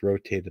because you've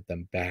rotated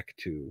them back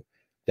to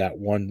that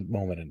one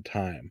moment in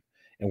time.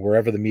 And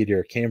wherever the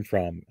meteor came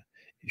from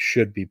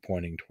should be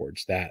pointing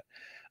towards that,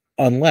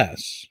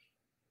 unless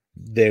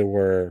they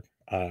were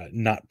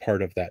not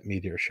part of that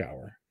meteor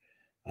shower.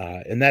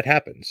 And that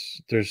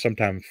happens. There's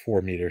sometimes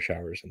 4 meteor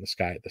showers in the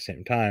sky at the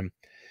same time,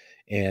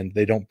 and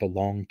they don't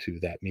belong to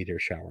that meteor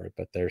shower,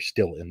 but they're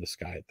still in the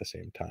sky at the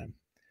same time.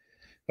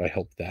 I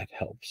hope that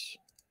helps.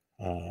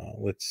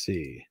 Let's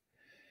see.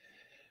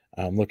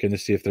 I'm looking to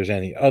see if there's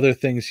any other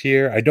things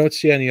here. I don't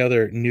see any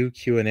other new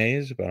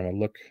Q&As, but I'm going to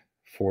look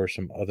for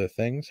some other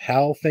things.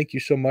 Hal, thank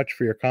you so much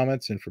for your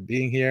comments and for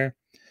being here.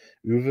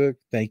 Uwe,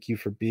 thank you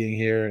for being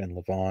here. And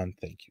Levon,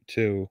 thank you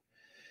too.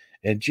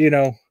 And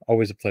Gino,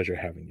 always a pleasure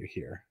having you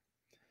here.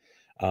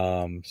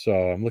 So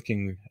I'm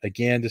looking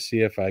again to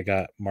see if I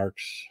got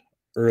Mark's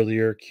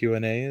earlier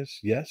Q&As.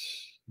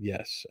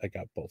 Yes, I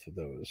got both of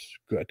those.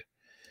 Good.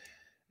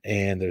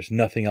 And there's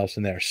nothing else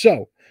in there.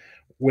 So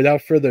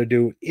without further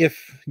ado,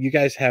 if you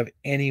guys have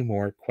any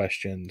more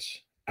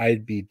questions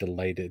I'd be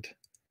delighted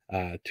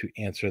to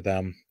answer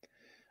them.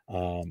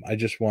 I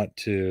just want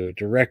to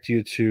direct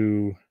you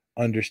to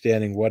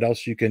understanding what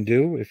else you can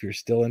do if you're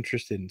still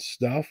interested in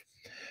stuff.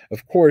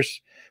 Of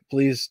course,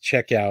 please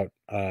check out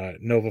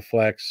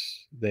NovaFlex.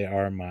 They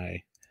are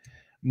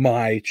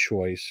my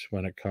choice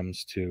when it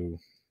comes to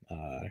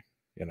uh,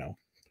 you know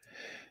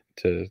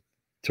to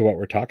what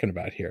we're talking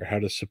about here, how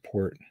to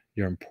support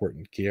your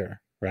important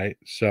gear, right?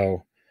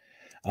 So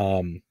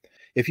um,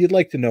 if you'd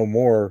like to know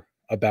more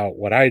about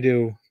what I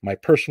do, my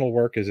personal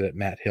work is at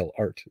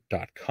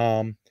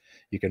matthillart.com.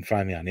 You can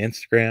find me on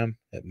Instagram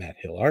at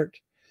matthillart.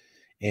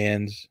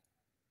 And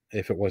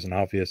if it wasn't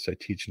obvious, I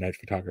teach night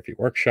photography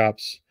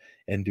workshops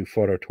and do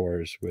photo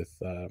tours with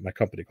my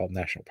company called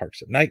National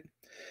Parks at Night.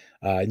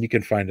 And you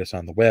can find us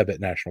on the web at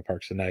National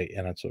Parks at Night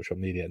and on social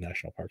media at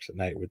National Parks at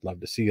Night. We'd love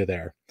to see you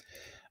there.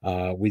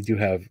 We do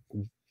have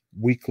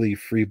weekly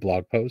free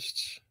blog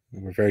posts.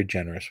 We're very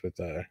generous with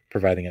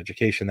providing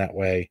education that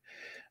way,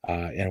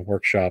 and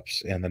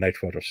workshops and the Night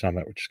Photo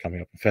Summit, which is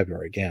coming up in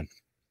February again.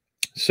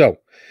 So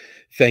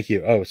thank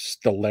you. Oh,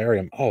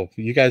 Stellarium. Oh,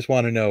 you guys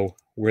want to know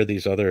where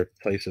these other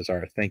places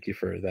are. Thank you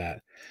for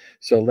that.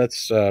 So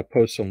let's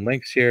post some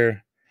links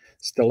here.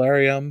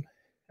 Stellarium,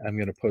 I'm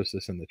going to post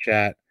this in the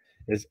chat,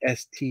 is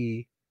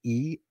Stellarium.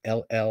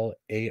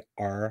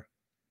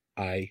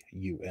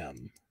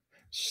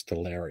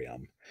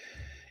 Stellarium.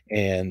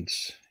 And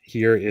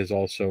here is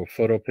also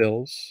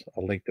Photopills,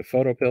 a link to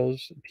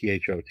Photopills,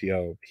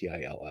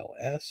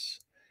 Photopills.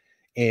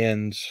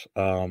 And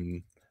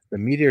the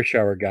meteor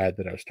shower guide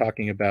that I was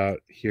talking about,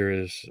 here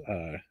is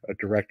a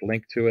direct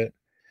link to it.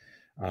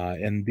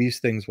 And these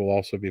things will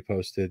also be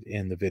posted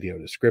in the video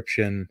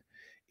description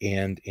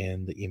and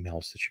in the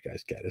emails that you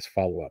guys get as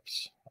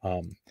follow-ups.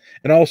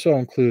 And also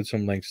include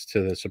some links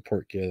to the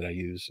support gear that I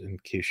use in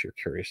case you're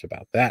curious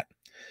about that.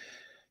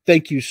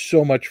 Thank you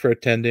so much for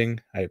attending.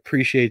 I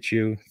appreciate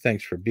you.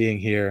 Thanks for being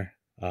here.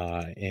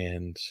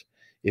 And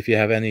if you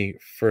have any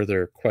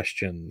further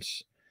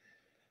questions,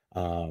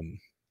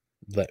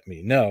 let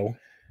me know.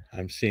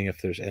 I'm seeing if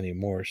there's any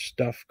more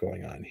stuff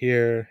going on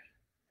here.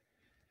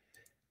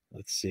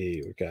 Let's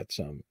see. We've got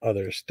some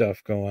other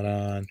stuff going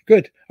on.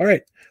 Good. All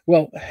right.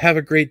 Well, have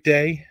a great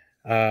day.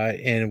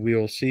 And we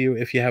will see you.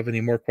 If you have any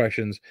more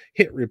questions,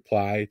 hit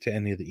reply to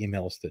any of the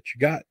emails that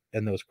you got,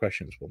 and those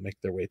questions will make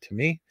their way to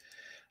me.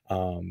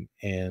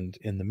 And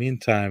in the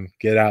meantime,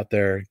 get out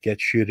there,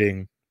 get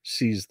shooting,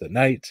 seize the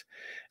night.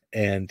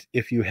 And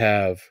if you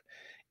have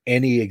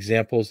any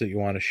examples that you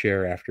want to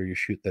share after you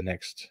shoot the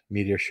next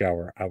meteor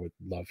shower, I would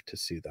love to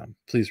see them.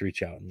 Please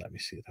reach out and let me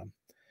see them.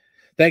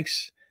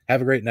 Thanks.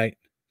 Have a great night,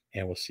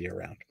 and we'll see you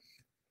around.